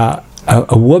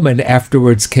a woman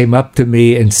afterwards came up to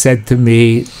me and said to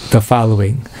me the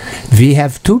following: "We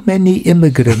have too many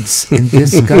immigrants in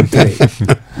this country."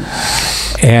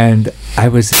 And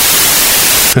I've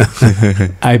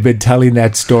been telling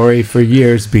that story for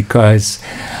years because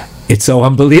it's so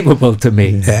unbelievable to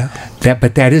me. Yeah.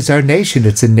 But that is our nation.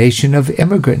 It's a nation of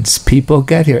immigrants. People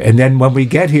get here. And then when we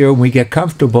get here and we get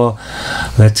comfortable,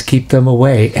 let's keep them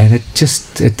away. And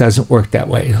it doesn't work that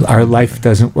way. Our life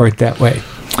doesn't work that way.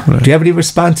 Right. Do you have any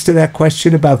response to that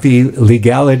question about the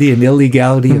legality and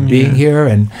illegality of being here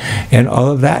and all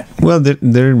of that? Well,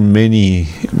 there are many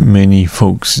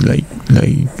folks like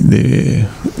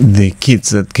the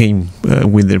kids that came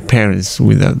with their parents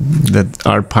that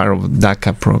are part of the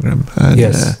DACA program. And,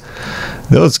 yes.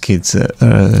 Those kids,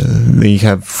 they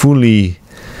have fully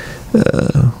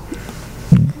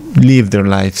lived their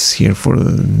lives here for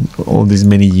all these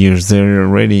many years. They're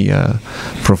already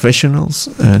professionals,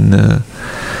 and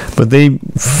but they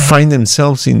find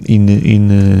themselves in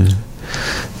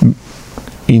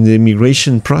the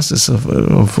immigration process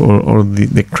or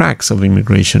the cracks of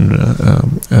immigration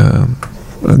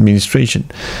administration,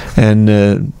 and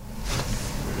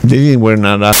they were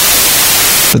not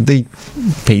asked, but they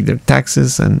pay their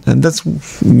taxes, and that's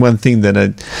one thing that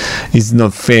is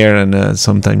not fair, and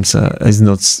sometimes is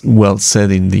not well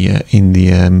said in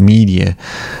the media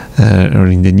or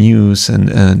in the news, and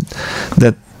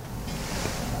that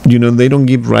they don't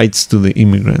give rights to the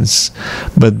immigrants,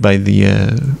 but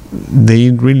they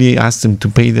really ask them to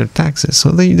pay their taxes.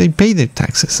 So they pay their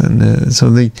taxes, and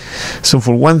so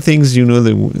for one things,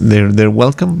 they're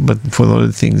welcome, but for the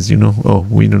other things,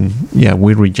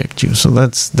 we reject you. So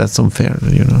that's unfair.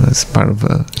 That's part of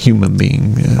a human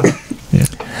being. Yeah.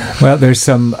 Well, there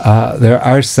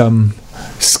are some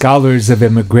scholars of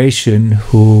immigration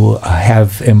who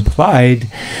have implied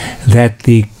that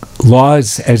the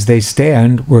laws as they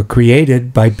stand were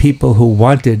created by people who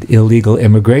wanted illegal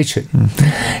immigration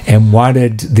and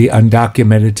wanted the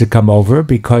undocumented to come over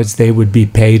because they would be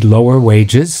paid lower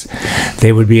wages.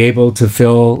 They would be able to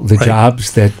fill the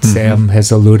jobs that Sam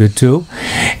has alluded to,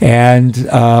 and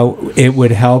it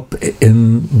would help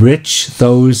enrich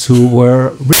those who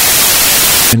were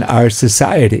in our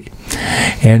society.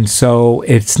 And so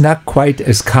it's not quite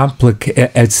as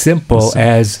simple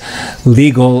as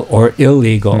legal or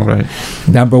illegal. Right.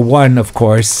 Number one, of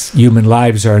course, human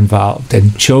lives are involved,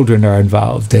 and children are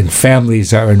involved, and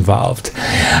families are involved.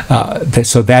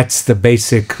 So that's the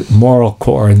basic moral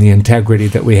core and the integrity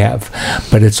that we have.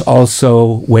 But it's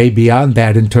also way beyond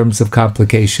that in terms of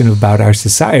complication about our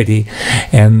society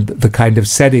and the kind of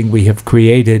setting we have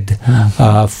created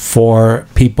for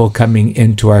people coming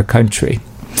into our country.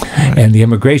 Right. And the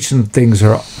immigration things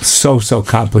are so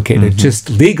complicated. Just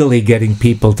legally getting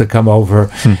people to come over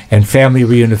and family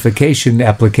reunification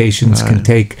applications can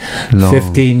take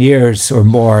 15 years or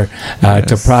more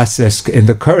to process in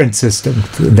the current system.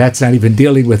 That's not even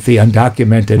dealing with the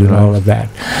undocumented and all of that.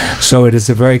 So it is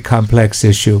a very complex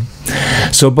issue.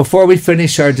 So before we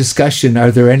finish our discussion, are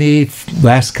there any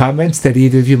last comments that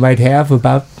either of you might have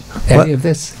about any of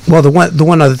this? Well, the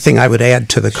one other thing I would add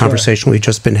to the conversation we've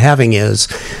just been having is,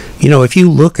 if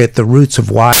you look at the roots of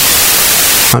why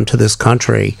onto this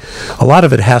country, a lot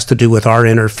of it has to do with our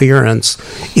interference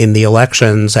in the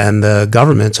elections and the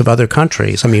governments of other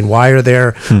countries. I mean, why are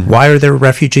there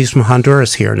refugees from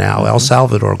Honduras here now, El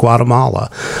Salvador, Guatemala?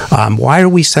 Why are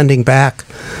we sending back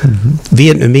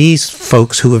Vietnamese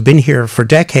folks who have been here for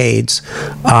decades,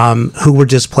 who were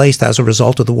displaced as a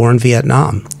result of the war in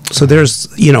Vietnam? So there's,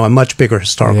 a much bigger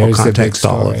historical context to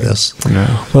all of this.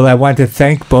 Yeah. Well, I want to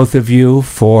thank both of you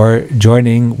for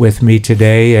joining with me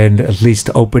today and at least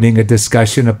opening a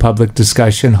public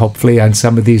discussion, hopefully, on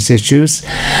some of these issues.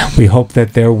 We hope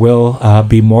that there will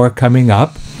be more coming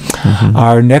up.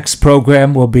 Our next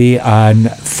program will be on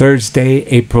Thursday,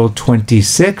 April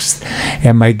 26th,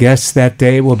 and my guest that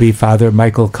day will be Father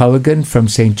Michael Culligan from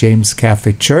St. James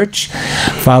Catholic Church,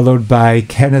 followed by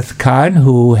Kenneth Kahn,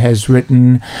 who has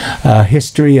written a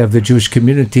history of the Jewish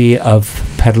community of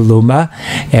Petaluma,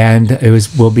 and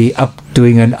we'll be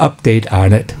doing an update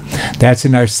on it. That's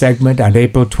in our segment on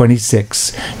April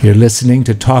 26th. You're listening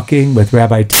to Talking with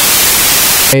Rabbi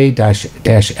LP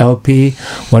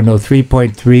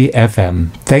 103.3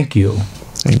 FM. Thank you.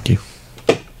 Thank you.